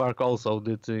playing Vark also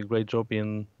did a great job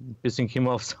in pissing him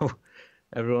off. So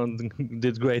everyone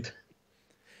did great.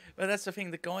 But that's the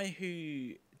thing. The guy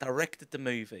who directed the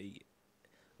movie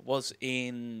was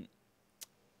in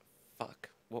what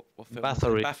film was it?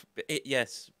 Bathory.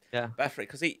 Yes, Yeah, Bathory,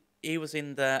 because he was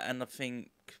in there, and I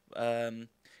think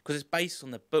because it's based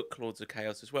on the book Lords of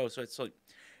Chaos as well. So it's like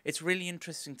it's really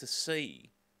interesting to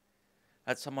see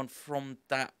that someone from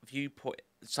that viewpoint,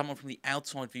 someone from the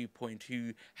outside viewpoint,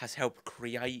 who has helped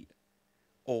create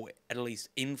or at least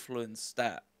influence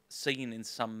that scene in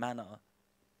some manner,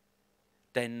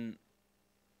 then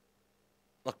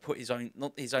like put his own,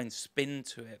 not his own spin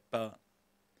to it, but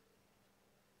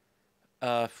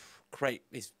create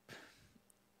his,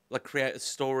 like create a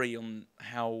story on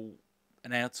how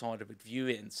an outsider would view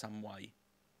it in some way.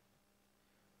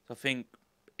 So I think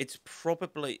it's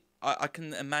probably I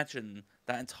can imagine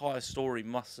that entire story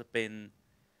must have been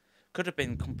could have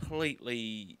been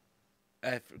completely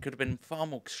could have been far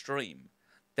more extreme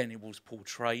than it was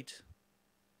portrayed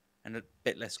and a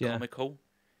bit less yeah, comical.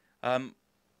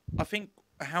 I think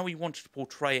how he wanted to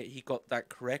portray it, he got that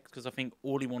correct because I think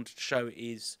all he wanted to show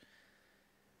is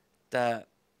that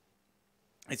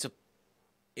it's a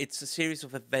it's a series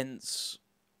of events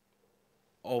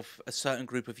of a certain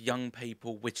group of young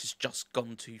people which has just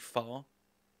gone too far.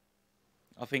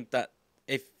 I think that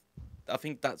if I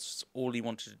think that's all he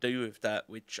wanted to do with that,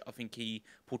 which I think he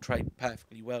portrayed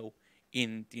perfectly well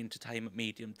in the entertainment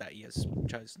medium that he has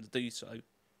chosen to do so.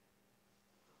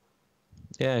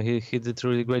 yeah. He did a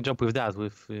really great job with that,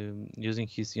 with using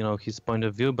his point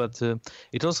of view. But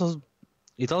it also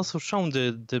it also shown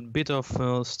the bit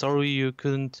of story you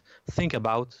couldn't think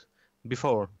about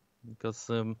before, because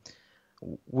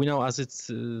we know, as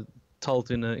it's told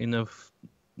in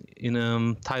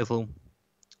a title,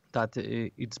 that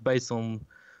it's based on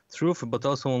truth but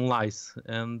also on lies,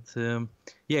 and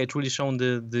yeah, it really shown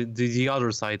the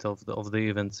other side of the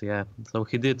events. Yeah, so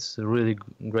he did a really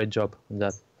great job on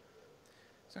that.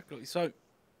 Exactly. So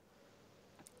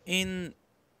in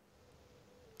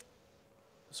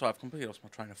sorry, I've completely lost my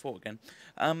train of thought again.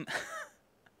 Um,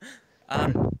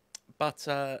 um, but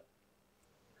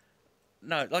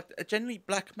no, like generally,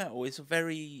 black metal is a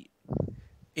very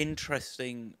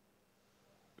interesting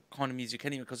kind of music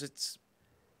anyway because it's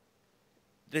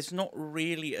there's not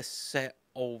really a set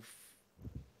of.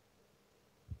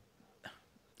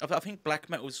 I think black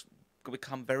metal's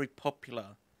become very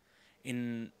popular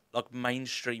in like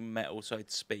mainstream metal, so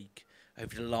to speak,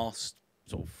 over the last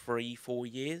sort of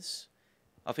 3-4 years.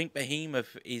 I think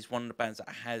Behemoth is one of the bands that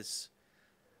has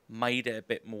made it a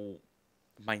bit more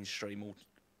mainstream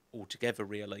altogether,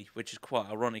 really, which is quite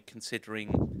ironic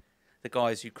considering the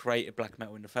guys who created black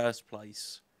metal in the first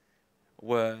place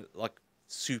were like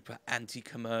super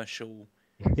anti-commercial,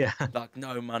 Yeah, like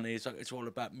no money. It's like it's all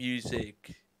about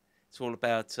music, It's all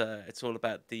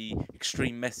about the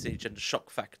extreme message and the shock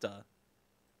factor, Yeah,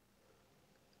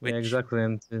 which exactly.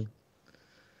 And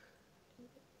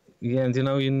yeah,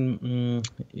 and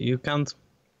you can't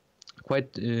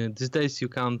quite these days you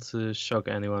can't shock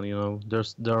anyone.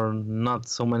 There are not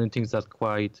so many things that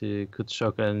quite could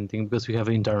shock anything because we have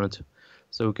internet,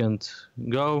 so you can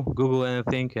go Google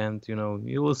anything and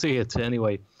you will see it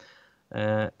anyway.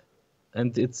 Uh,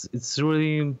 and it's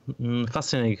really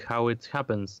fascinating how it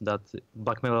happens that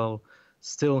black metal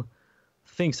still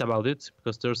thinks about it,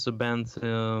 because there's a band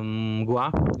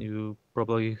Gua, you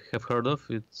probably have heard of.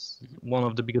 It's one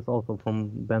of the biggest also from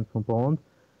bands from Poland,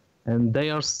 and they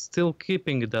are still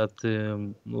keeping that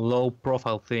low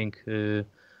profile thing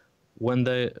when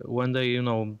they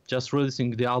just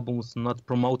releasing the albums, not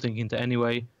promoting it in any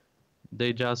way.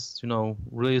 They just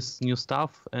release new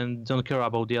stuff and don't care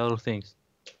about the other things.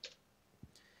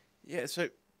 yeah, so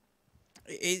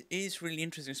it is really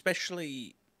interesting,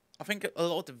 especially I think a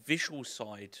lot of the visual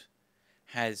side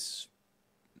has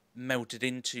melted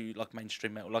into like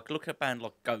mainstream metal. Like look at a band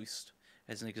like Ghost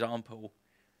as an example.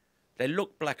 They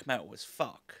look black metal as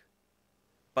fuck,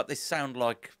 but they sound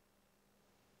like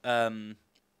um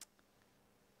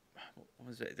what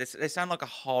was it? They sound like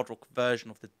a hard rock version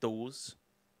of the Doors.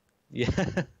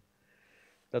 Yeah,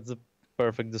 that's a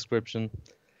perfect description.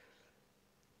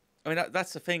 I mean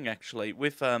that's the thing actually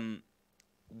with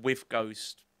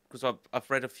Ghost, because I've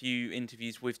read a few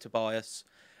interviews with Tobias,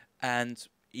 and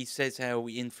he says how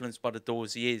he influenced by the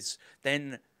Doors he is.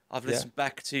 Then I've Yeah. listened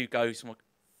back to Ghost. I'm like,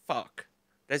 fuck.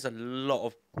 There's a lot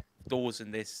of Doors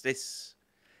in this. This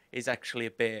is actually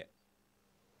a bit.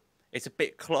 It's a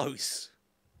bit close.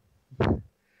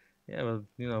 Yeah,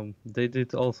 well, they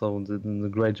did also did a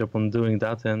great job on doing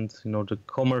that, and to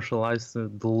commercialize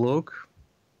the look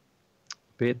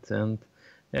bit, and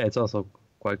yeah, it's also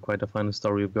quite a fun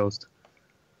story of Ghost.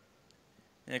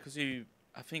 Yeah, because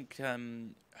I think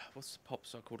what's the pop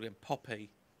star called again? Poppy.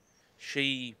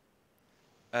 She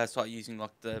started using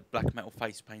like the black metal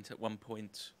face paint at one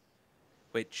point,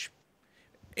 which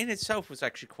in itself was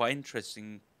actually quite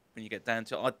interesting when you get down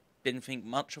to it. I didn't think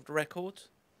much of the record,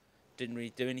 didn't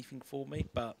really do anything for me,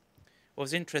 but it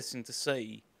was interesting to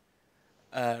see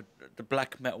uh, the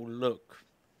black metal look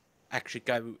actually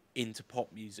go into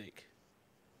pop music.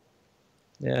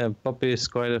 Yeah, Poppy is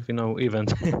quite a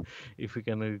event, if we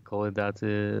can call it that.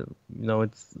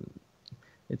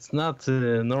 It's not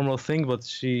a normal thing, but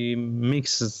she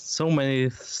mixes so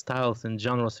many styles and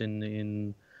genres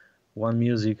in one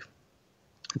music.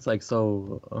 It's like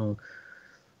so.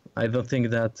 I don't think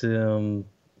that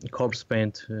corpse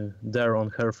paint there on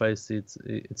her face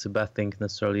it's a bad thing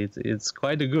necessarily. It's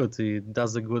quite a good. It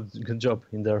does a good job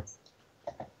in there.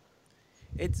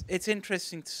 It's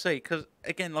interesting to see because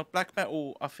again, like black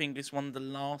metal, I think is one of the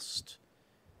last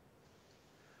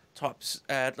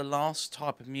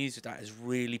type of music that is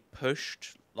really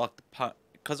pushed like the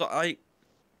because the way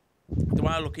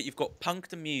I look at it, you've got punk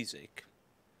the music,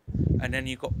 and then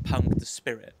you've got punk the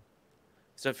spirit.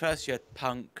 So first you had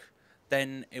punk,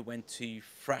 then it went to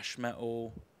thrash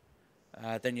metal,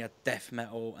 then you had death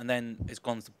metal, and then it's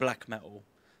gone to black metal.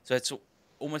 So it's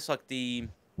almost like the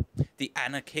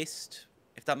anarchist,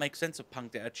 if that makes sense. Of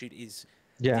punk, the attitude is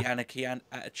Yeah. the anarchy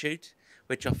attitude,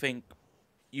 which I think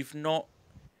you've not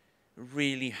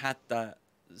really had that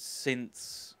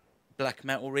since black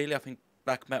metal. Really, I think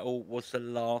black metal was the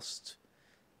last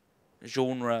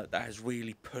genre that has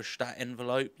really pushed that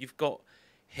envelope. You've got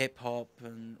hip hop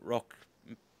and rock.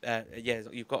 Yeah,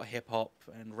 you've got hip hop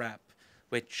and rap,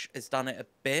 which has done it a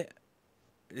bit.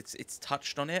 It's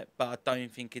touched on it, but I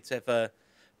don't think it's ever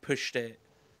pushed it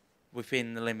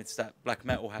within the limits that black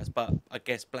metal has. But I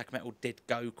guess black metal did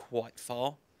go quite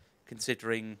far,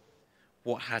 considering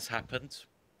what has happened.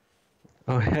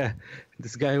 Oh yeah,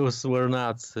 this guy were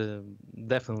nuts.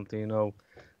 Definitely,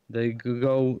 they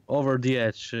go over the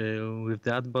edge with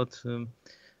that. But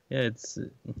yeah,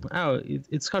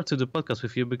 it's hard to do podcast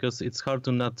with you because it's hard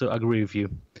to not to agree with you,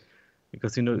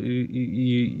 because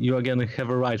you again have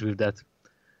a right with that.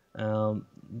 Um,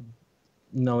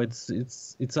 no, it's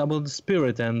about the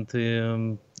spirit,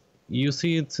 and you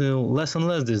see it less and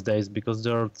less these days because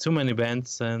there are too many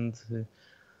bands, and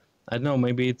I don't know,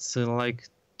 maybe it's like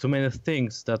too many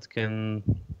things that can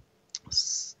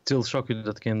still shock you,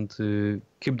 that can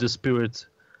keep the spirit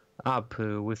up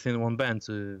within one band.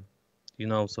 So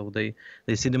they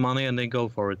see the money and they go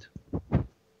for it.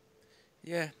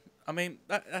 Yeah, I mean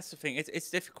that's the thing. It's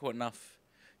difficult enough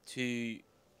to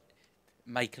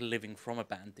make a living from a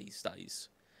band these days,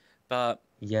 but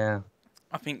Yeah.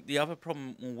 I think the other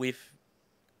problem with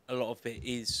a lot of it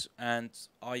is, and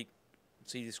I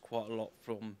see this quite a lot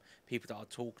from people that I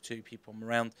talk to, people I'm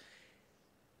around.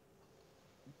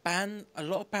 A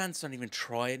lot of bands don't even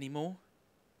try anymore.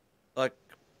 Like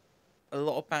a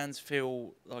lot of bands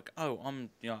feel like, oh, I'm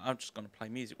just gonna play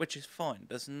music, which is fine.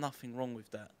 There's nothing wrong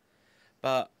with that.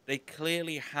 But they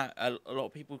clearly have a lot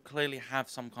of people clearly have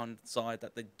some kind of desire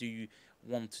that they do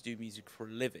want to do music for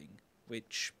a living,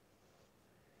 which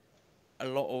a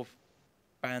lot of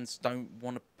bands don't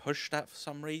want to push that for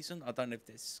some reason. I don't know if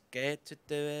they're scared to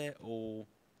do it or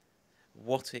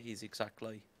what it is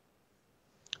exactly.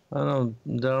 I don't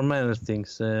know. There are many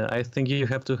things. I think you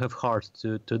have to have heart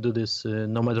to do this,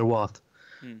 no matter what,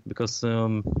 Hmm. because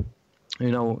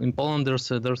in Poland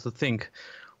there's a thing.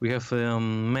 We have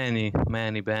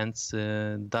many bands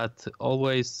that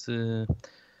always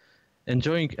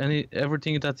enjoying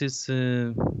everything that is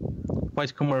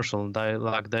quite commercial.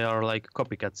 They are like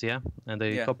copycats, yeah, and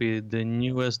they Yeah. copy the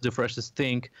newest, the freshest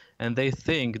thing, and they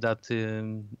think that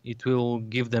it will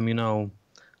give them,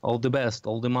 all the best,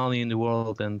 all the money in the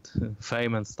world and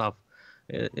fame and stuff.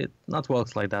 It not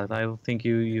works like that. I think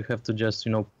you have to just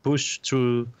push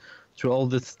through all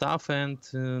this stuff, and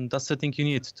that's the thing you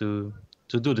need to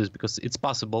do this, because it's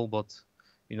possible, but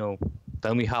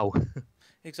tell me how.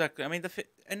 Exactly. I mean,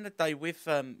 end of the day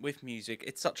with music,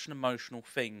 it's such an emotional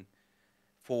thing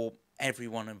for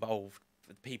everyone involved, for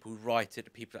the people who write it,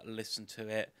 the people that listen to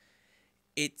it.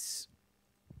 It's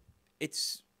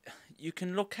it's you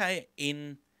can look at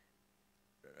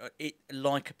it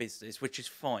like a business, which is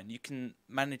fine. You can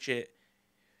manage it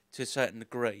to a certain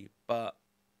degree, but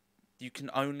you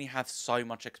can only have so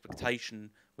much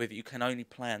expectation with it. You can only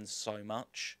plan so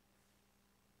much.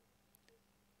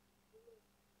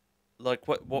 Like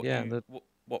Yeah, that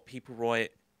what people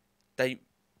write, they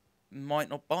might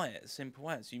not buy it. As simple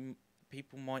as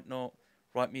people might not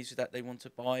write music that they want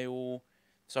to buy, or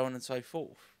so on and so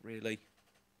forth. Really.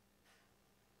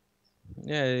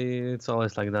 yeah, it's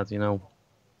always like that, and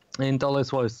it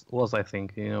always was, I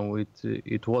think,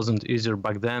 it wasn't easier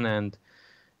back then, and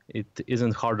it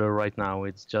isn't harder right now.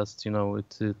 It's just,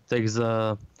 it takes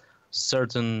a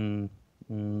certain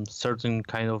certain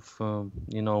kind of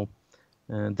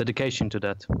dedication to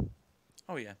that.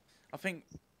 Oh yeah, I think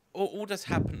all that's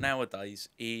happened nowadays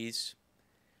is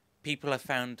people have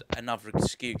found another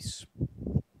excuse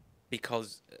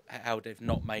because how they've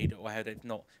not made it or how they've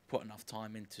not put enough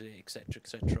time into it, etc.,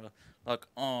 etc. Like,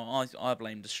 oh, I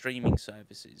blame the streaming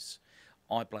services.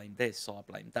 I blame this. I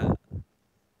blame that.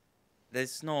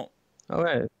 There's not, All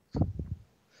right.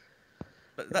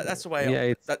 but that's the way. Yeah,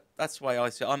 it's That's the way I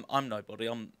see it. I'm nobody.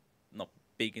 I'm not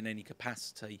big in any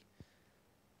capacity.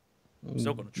 I'm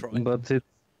still gonna try. but it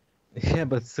yeah,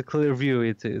 but it's a clear view.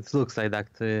 It looks like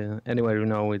that anyway.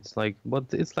 It's like, but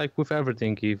it's like with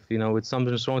everything. If it's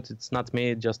something's wrong, it's not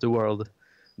me, it's just the world.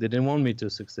 They didn't want me to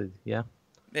succeed. Yeah.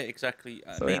 Yeah, exactly.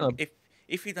 I So mean, yeah,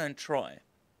 if you don't try,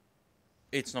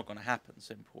 it's not gonna happen.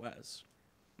 Simple as.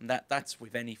 And that's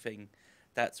with anything.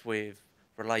 That's with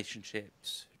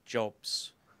relationships,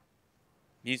 jobs,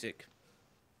 music.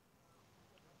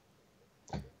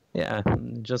 yeah,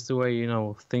 just the way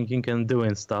thinking and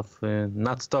doing stuff,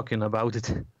 not talking about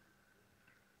it.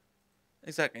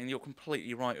 Exactly, and you're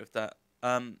completely right with that.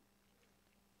 I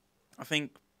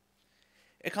think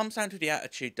it comes down to the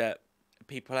attitude that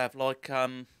people have. Like,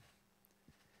 I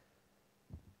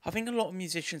think a lot of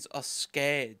musicians are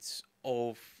scared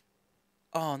of.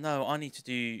 Oh no, I need to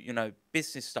do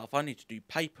business stuff. I need to do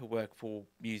paperwork for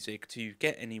music to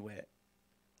get anywhere.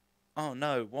 Oh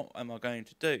no, what am I going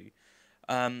to do?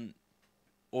 Um,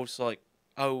 or it's like,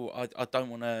 oh, I don't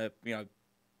want to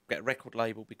get a record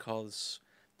label because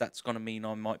that's going to mean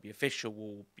I might be official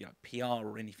or PR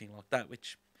or anything like that.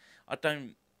 Which I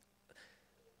don't.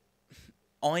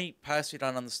 I personally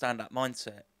don't understand that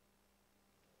mindset.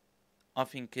 I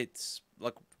think it's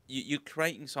like you're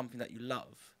creating something that you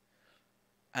love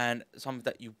and something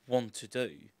that you want to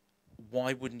do.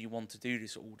 Why wouldn't you want to do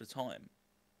this all the time?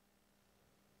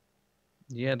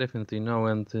 Yeah, definitely no,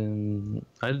 and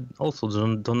I also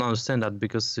don't understand that,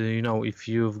 because if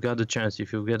you've got a chance,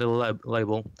 if you get a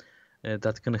label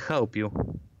that can help you,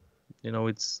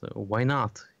 it's why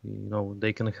not?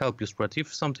 They can help you spread.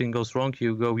 If something goes wrong,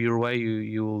 you go your way.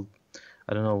 You'll,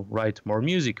 I don't know, write more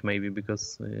music maybe,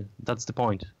 because that's the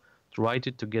point. To write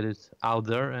it, to get it out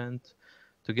there, and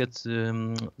to get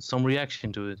some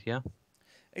reaction to it. Yeah.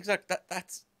 Exactly.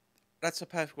 That's a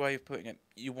perfect way of putting it.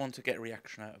 You want to get a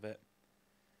reaction out of it.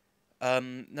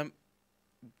 No,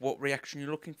 what reaction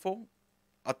you're looking for?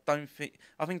 I don't think.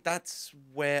 I think that's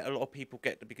where a lot of people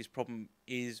get the biggest problem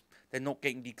is they're not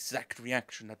getting the exact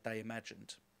reaction that they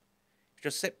imagined.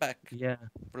 Just sit back, Yeah.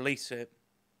 release it,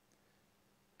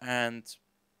 and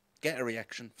get a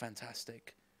reaction,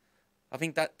 fantastic. I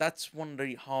think that's one of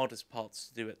the hardest parts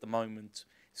to do at the moment,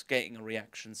 is getting a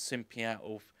reaction simply out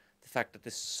of the fact that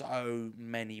there's so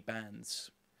many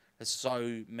bands, there's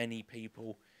so many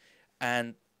people,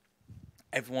 and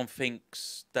everyone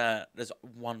thinks that there's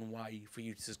one way for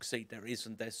you to succeed. There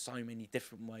isn't. There's so many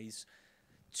different ways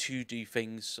to do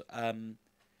things.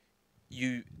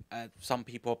 Some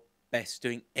people are best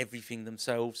doing everything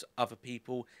themselves. Other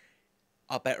people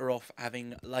are better off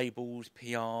having labels,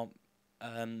 PR,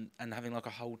 and having like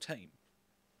a whole team.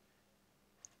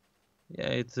 Yeah,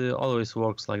 it always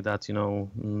works like that,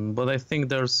 But I think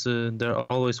there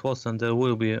always was and there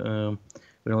will be,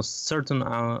 certain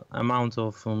amount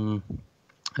of,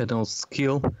 I don't know,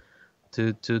 skill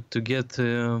to get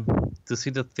to see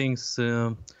the things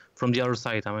from the other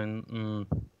side. I mean,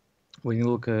 when you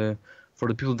look for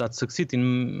the people that succeed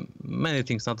in many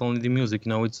things, not only the music,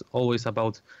 it's always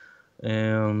about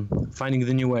finding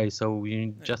the new way. So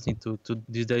you just need to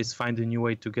these days find a new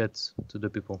way to get to the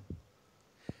people.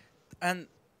 And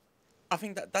I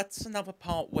think that's another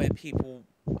part where people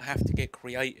have to get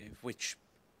creative, which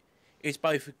is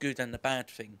both a good and a bad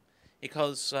thing,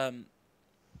 because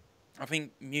I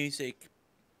think music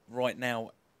right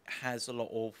now has a lot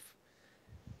of.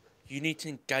 You need to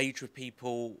engage with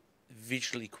people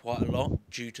visually quite a lot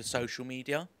due to social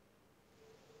media,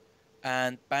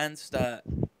 and bands that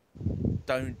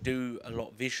don't do a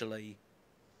lot visually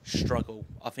struggle.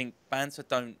 I think bands that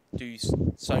don't do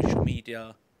social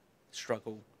media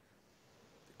struggle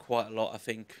quite a lot, I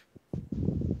think.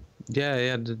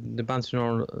 Yeah. The bands,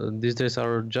 these days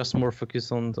are just more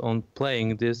focused on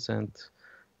playing this and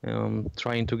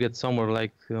trying to get somewhere.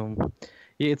 Like, yeah,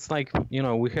 it's like,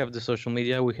 we have the social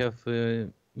media, we have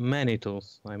many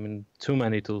tools. I mean, too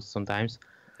many tools sometimes.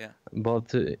 Yeah.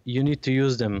 But you need to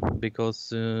use them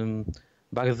because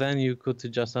back then you could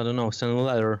just, I don't know, send a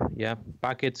letter, yeah,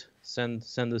 pack it, send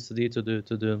the CD to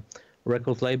the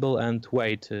record label and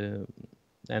wait,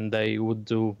 and they would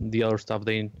do the other stuff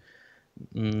they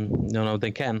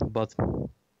can. But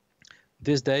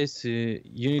these days you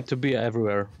need to be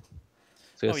everywhere,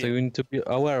 so Yeah. you need to be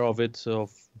aware of it,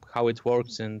 of how it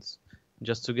works, and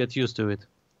just to get used to it.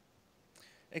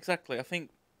 Exactly. I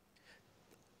think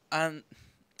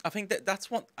that's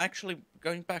what, actually,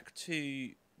 going back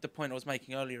to the point I was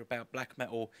making earlier about black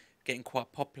metal getting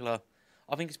quite popular.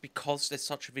 I think it's because there's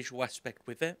such a visual aspect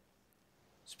with it,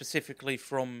 specifically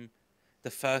from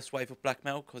the first wave of black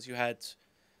metal, because you had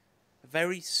a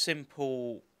very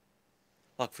simple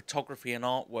like photography and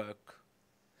artwork,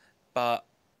 but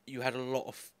you had a lot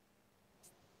of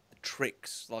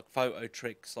tricks, like photo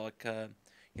tricks, like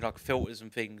like filters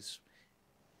and things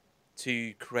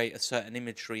to create a certain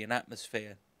imagery and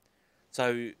atmosphere.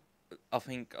 So I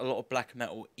think a lot of black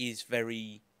metal is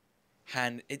very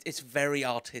it's very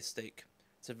artistic.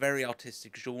 It's a very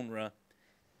artistic genre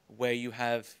where you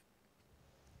have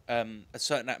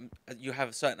you have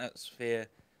a certain atmosphere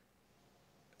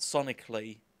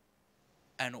sonically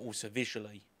and also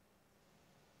visually.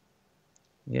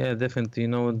 Yeah, definitely.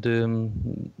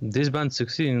 These bands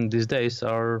succeeding these days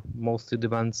are mostly the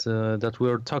bands that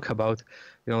we'll talk about.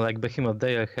 Like Behemoth,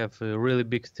 they have a really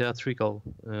big theatrical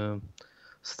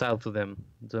style to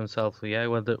themselves. Yeah,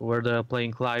 where they're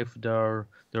playing live,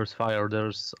 there's fire,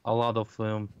 there's a lot of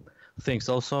things.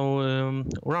 Also,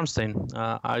 Rammstein.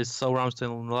 I saw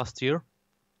Rammstein last year,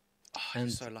 Oh, you're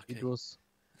and so lucky. it was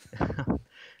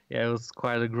yeah, it was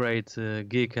quite a great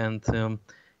gig, and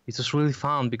it was really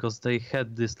fun because they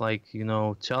had this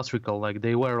theatrical, like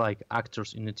they were like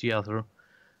actors in the theater,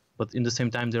 but in the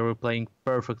same time they were playing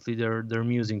perfectly their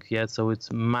music, yeah, so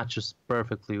it matches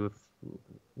perfectly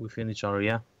within each other,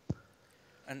 yeah.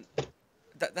 And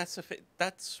that's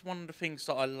one of the things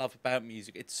that I love about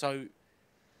music. It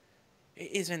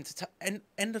is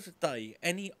end of the day,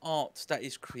 any art that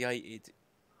is created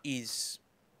is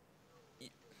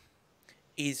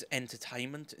is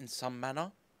entertainment in some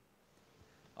manner.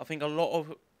 I think a lot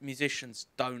of musicians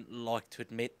don't like to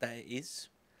admit that it is.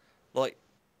 Like,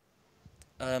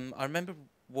 I remember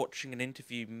watching an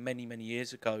interview many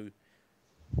years ago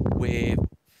with,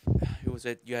 who was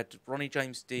it? You had Ronnie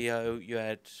James Dio, you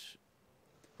had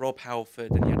Rob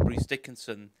Halford, and you had Bruce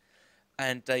Dickinson,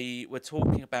 and they were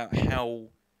talking about how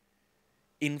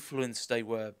influenced they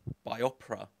were by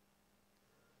opera.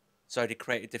 So they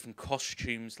created different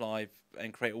costumes live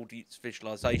and create all these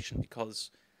visualization,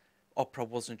 because opera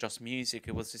wasn't just music,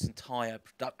 it was this entire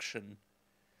production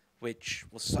which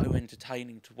was so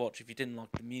entertaining to watch. If you didn't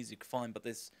like the music, fine, but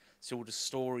there's still the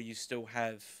story, you still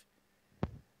have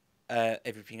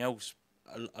everything else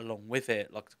along with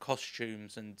it, like the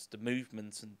costumes and the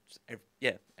movements and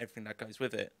everything that goes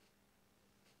with it.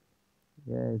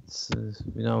 Yeah, it's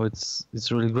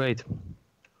it's really great.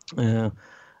 Uh,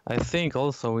 I think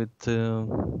also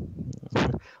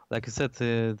like I said,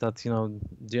 that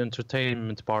the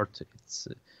entertainment part.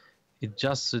 It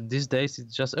just these days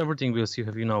it's just everything because you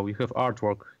have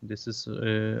artwork. This is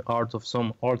art of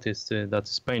some artist that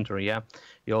is painter. Yeah,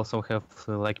 you also have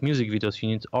like music videos. You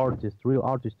need artists, real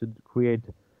artists, to create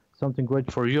something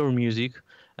great for your music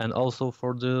and also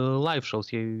for the live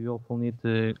shows. Yeah, you also need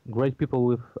great people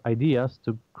with ideas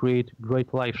to create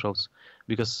great live shows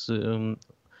because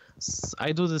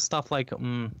I do this stuff like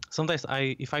sometimes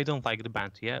if I don't like the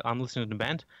band, yeah, I'm listening to the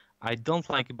band. I don't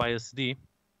like buy a CD.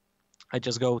 I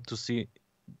just go to see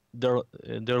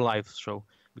their live show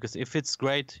because if it's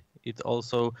great, it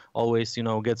also always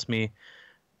gets me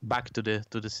back to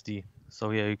the city.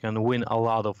 So yeah, you can win a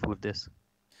lot of with this.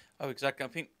 Oh, exactly. I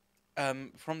think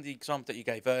from the example that you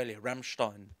gave earlier,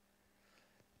 Rammstein,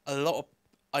 a lot of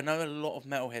I know a lot of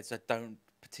metalheads that don't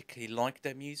particularly like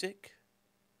their music,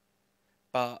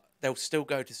 but they'll still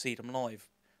go to see them live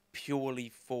purely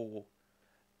for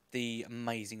the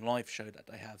amazing live show that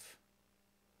they have.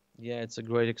 Yeah, it's a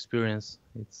great experience.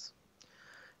 You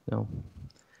know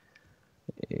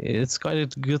it's quite a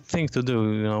good thing to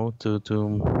do.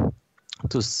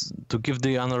 To give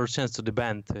the another chance to the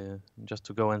band just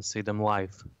to go and see them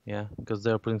live. Yeah, because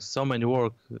they're putting so much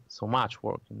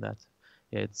work in that.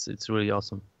 Yeah, it's really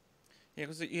awesome. Yeah,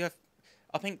 because you have.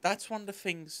 I think that's one of the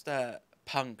things that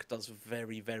punk does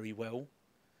very, very well.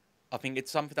 I think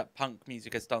it's something that punk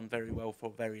music has done very well for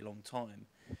a very long time,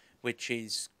 which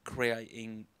is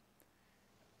creating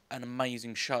an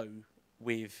amazing show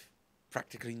with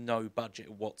practically no budget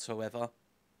whatsoever.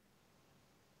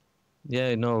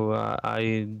 Yeah, no,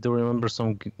 I do remember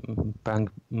some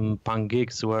punk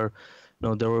gigs where,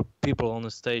 there were people on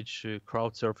the stage,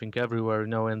 crowd surfing everywhere,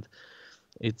 and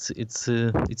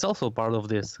it's also part of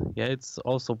this. Yeah, it's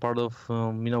also part of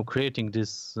creating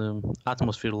this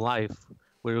atmosphere live,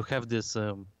 where you have this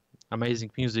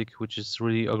amazing music which is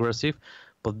really aggressive,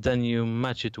 but then you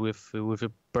match it with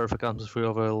a perfect atmosphere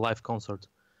of a live concert.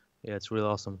 Yeah, it's really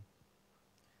awesome.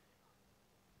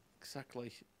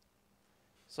 Exactly.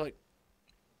 So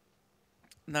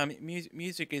no, I mean,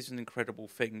 music is an incredible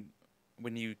thing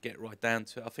when you get right down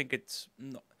to it. I think it's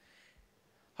not.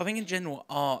 I think in general,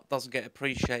 art doesn't get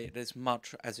appreciated as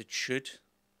much as it should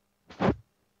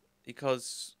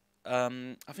because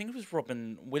I think it was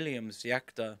Robin Williams, the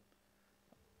actor.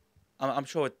 I'm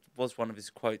sure it was one of his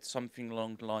quotes, something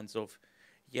along the lines of,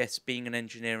 "Yes, being an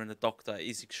engineer and a doctor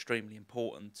is extremely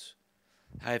important.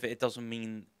 However, it doesn't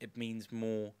mean it means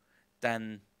more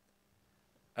than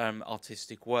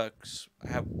artistic works.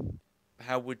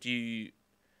 How would you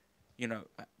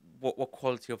what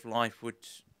quality of life would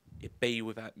it be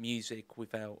without music,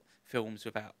 without films,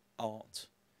 without art,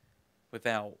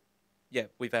 without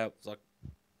without like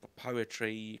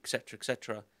poetry, etc.,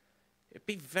 etc. It'd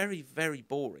be very, very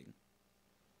boring."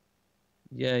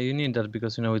 Yeah, you need that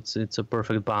because it's a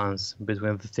perfect balance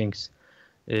between the things.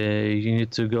 You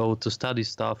need to go to study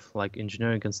stuff like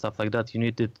engineering and stuff like that. You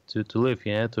need it to live,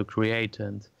 yeah, to create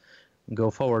and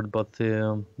go forward. But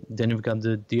then you've got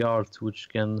the art which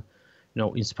can,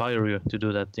 inspire you to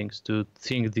do that things, to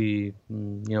think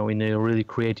in a really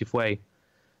creative way.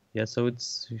 Yeah, so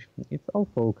it's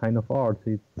also kind of art.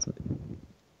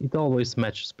 It always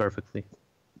matches perfectly.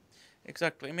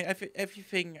 Exactly. I mean,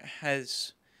 everything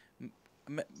has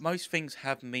most things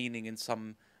have meaning in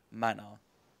some manner.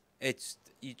 It's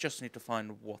you just need to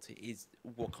find what it is,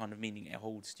 what kind of meaning it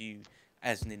holds to you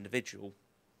as an individual.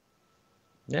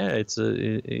 Yeah, it's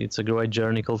a great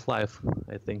journey called life,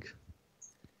 I think.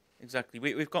 Exactly.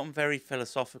 We've gotten very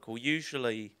philosophical.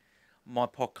 Usually, my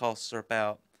podcasts are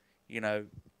about, you know,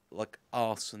 like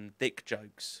arse and dick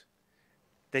jokes.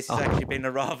 This has actually Oh, been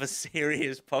a rather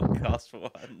serious podcast for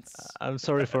once. I'm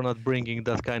sorry for not bringing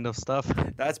that kind of stuff.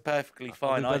 That's perfectly I'll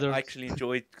fine. do I better actually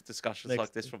enjoy discussions like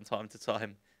next. this from time to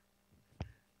time.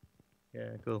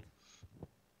 Yeah, cool.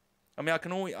 I mean, I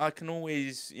can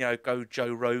always, go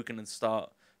Joe Rogan and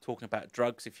start talking about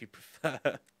drugs if you prefer.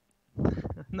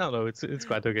 No, it's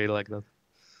quite okay like that.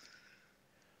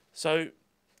 So, I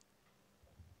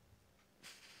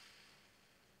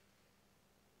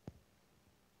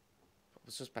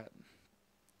was just about.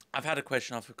 I've had a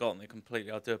question, I've forgotten it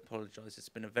completely. I do apologise. It's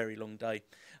been a very long day.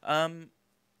 Um,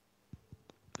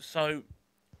 so,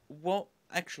 what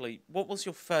was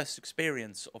your first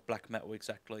experience of black metal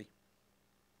exactly?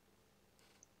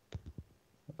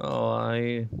 Oh,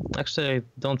 I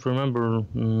don't remember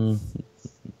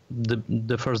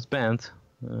the first band,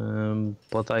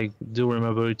 but I do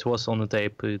remember it was on a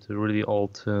tape. It's really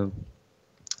old,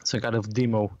 some kind of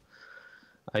demo.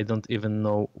 I don't even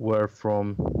know where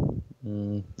from.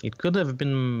 It could have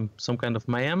been some kind of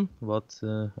Mayhem, but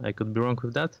I could be wrong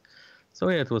with that. So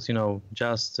yeah, it was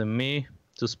just me,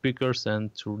 two speakers,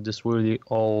 and this really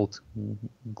old,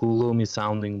 gloomy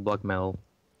sounding black metal.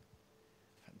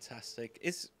 Fantastic.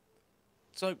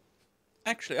 So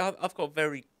actually, I've got a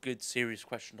very good, serious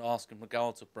question to ask in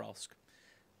regards of BRZASK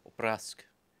or BRZASK.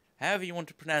 However you want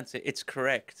to pronounce it, it's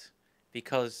correct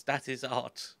because that is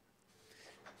art.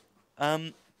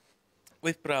 Um,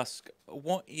 with BRZASK,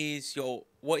 what is your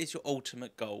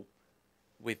ultimate goal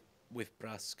with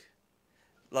BRZASK?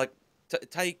 Like,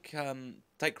 take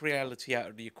reality out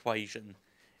of the equation.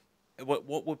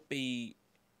 What would be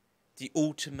the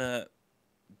ultimate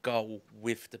goal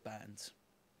with the band?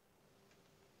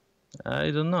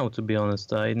 I don't know, to be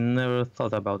honest. I never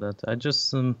thought about that. I'm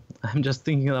just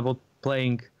thinking about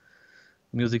playing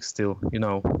music still,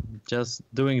 just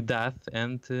doing that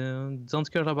and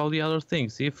don't care about the other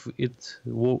things. If it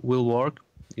will work,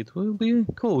 it will be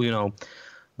cool,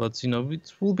 But it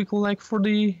will be cool like for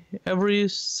the every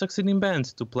succeeding band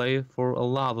to play for a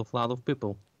lot of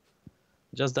people.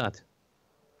 Just that.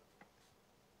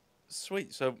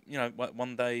 Sweet. So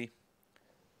one day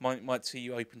might see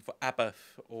you open for ABBA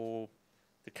or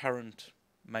the current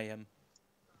Mayhem.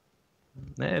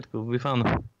 Yeah, it will be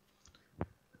fun.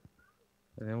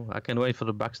 I can wait for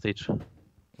the backstage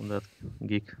on that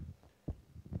gig.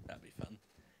 That'd be fun.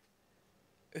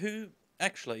 Who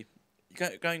actually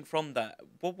going from that?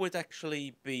 What would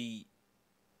actually be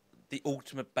the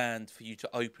ultimate band for you to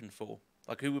open for?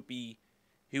 Like, who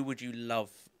would you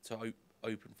love to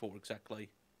open for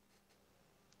exactly?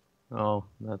 Oh,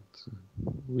 that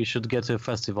we should get to a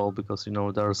festival because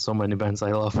there are so many bands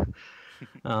I love.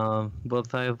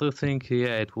 But I do think,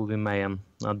 yeah, it will be Mayhem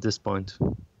at this point.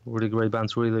 Really great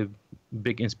bands, really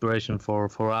big inspiration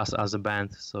for us as a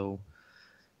band. So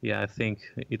yeah, I think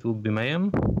it will be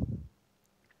Mayhem. Okay,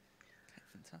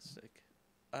 fantastic.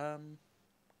 Um,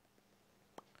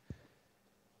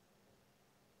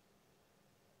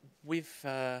 with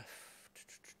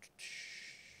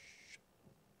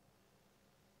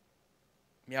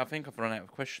yeah, I think I've run out of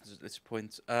questions at this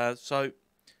point. So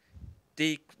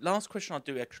the last question I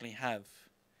do actually have,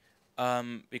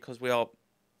 because we are,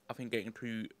 I think, getting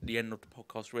to the end of the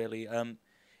podcast. Really,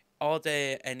 are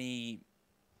there any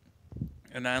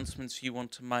announcements you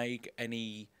want to make?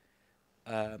 Any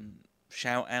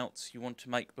shout outs you want to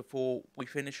make before we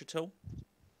finish at all?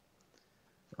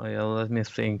 Oh, yeah, let me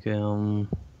think. Uh,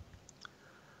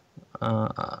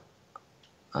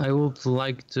 I would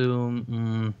like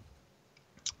to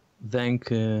thank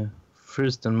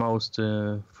first and most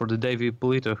for the Davy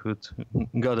Polito who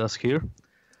got us here.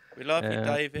 We love you,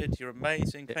 Uh, David. You're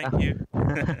amazing. Thank yeah. you.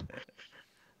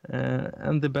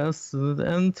 And the best.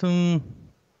 And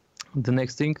the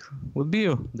next thing would be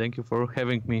you. Thank you for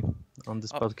having me on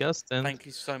this Oh, podcast. And thank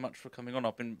you so much for coming on.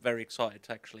 I've been very excited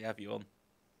to actually have you on.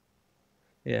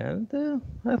 yeah, and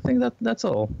I think that's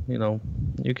all.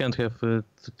 You can't have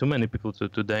too many people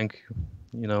to thank.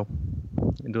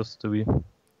 It was to be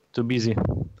too busy.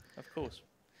 Of course.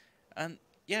 And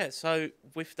yeah, so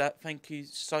with that, thank you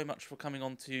so much for coming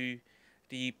on to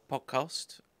the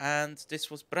podcast. And this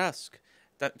was BRZASK.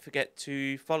 Don't forget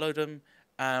to follow them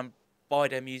and buy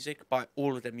their music, buy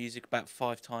all of their music about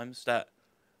 5 times. That'd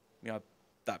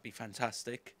be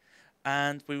fantastic.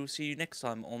 And we will see you next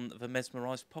time on the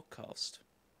Mesmerise podcast.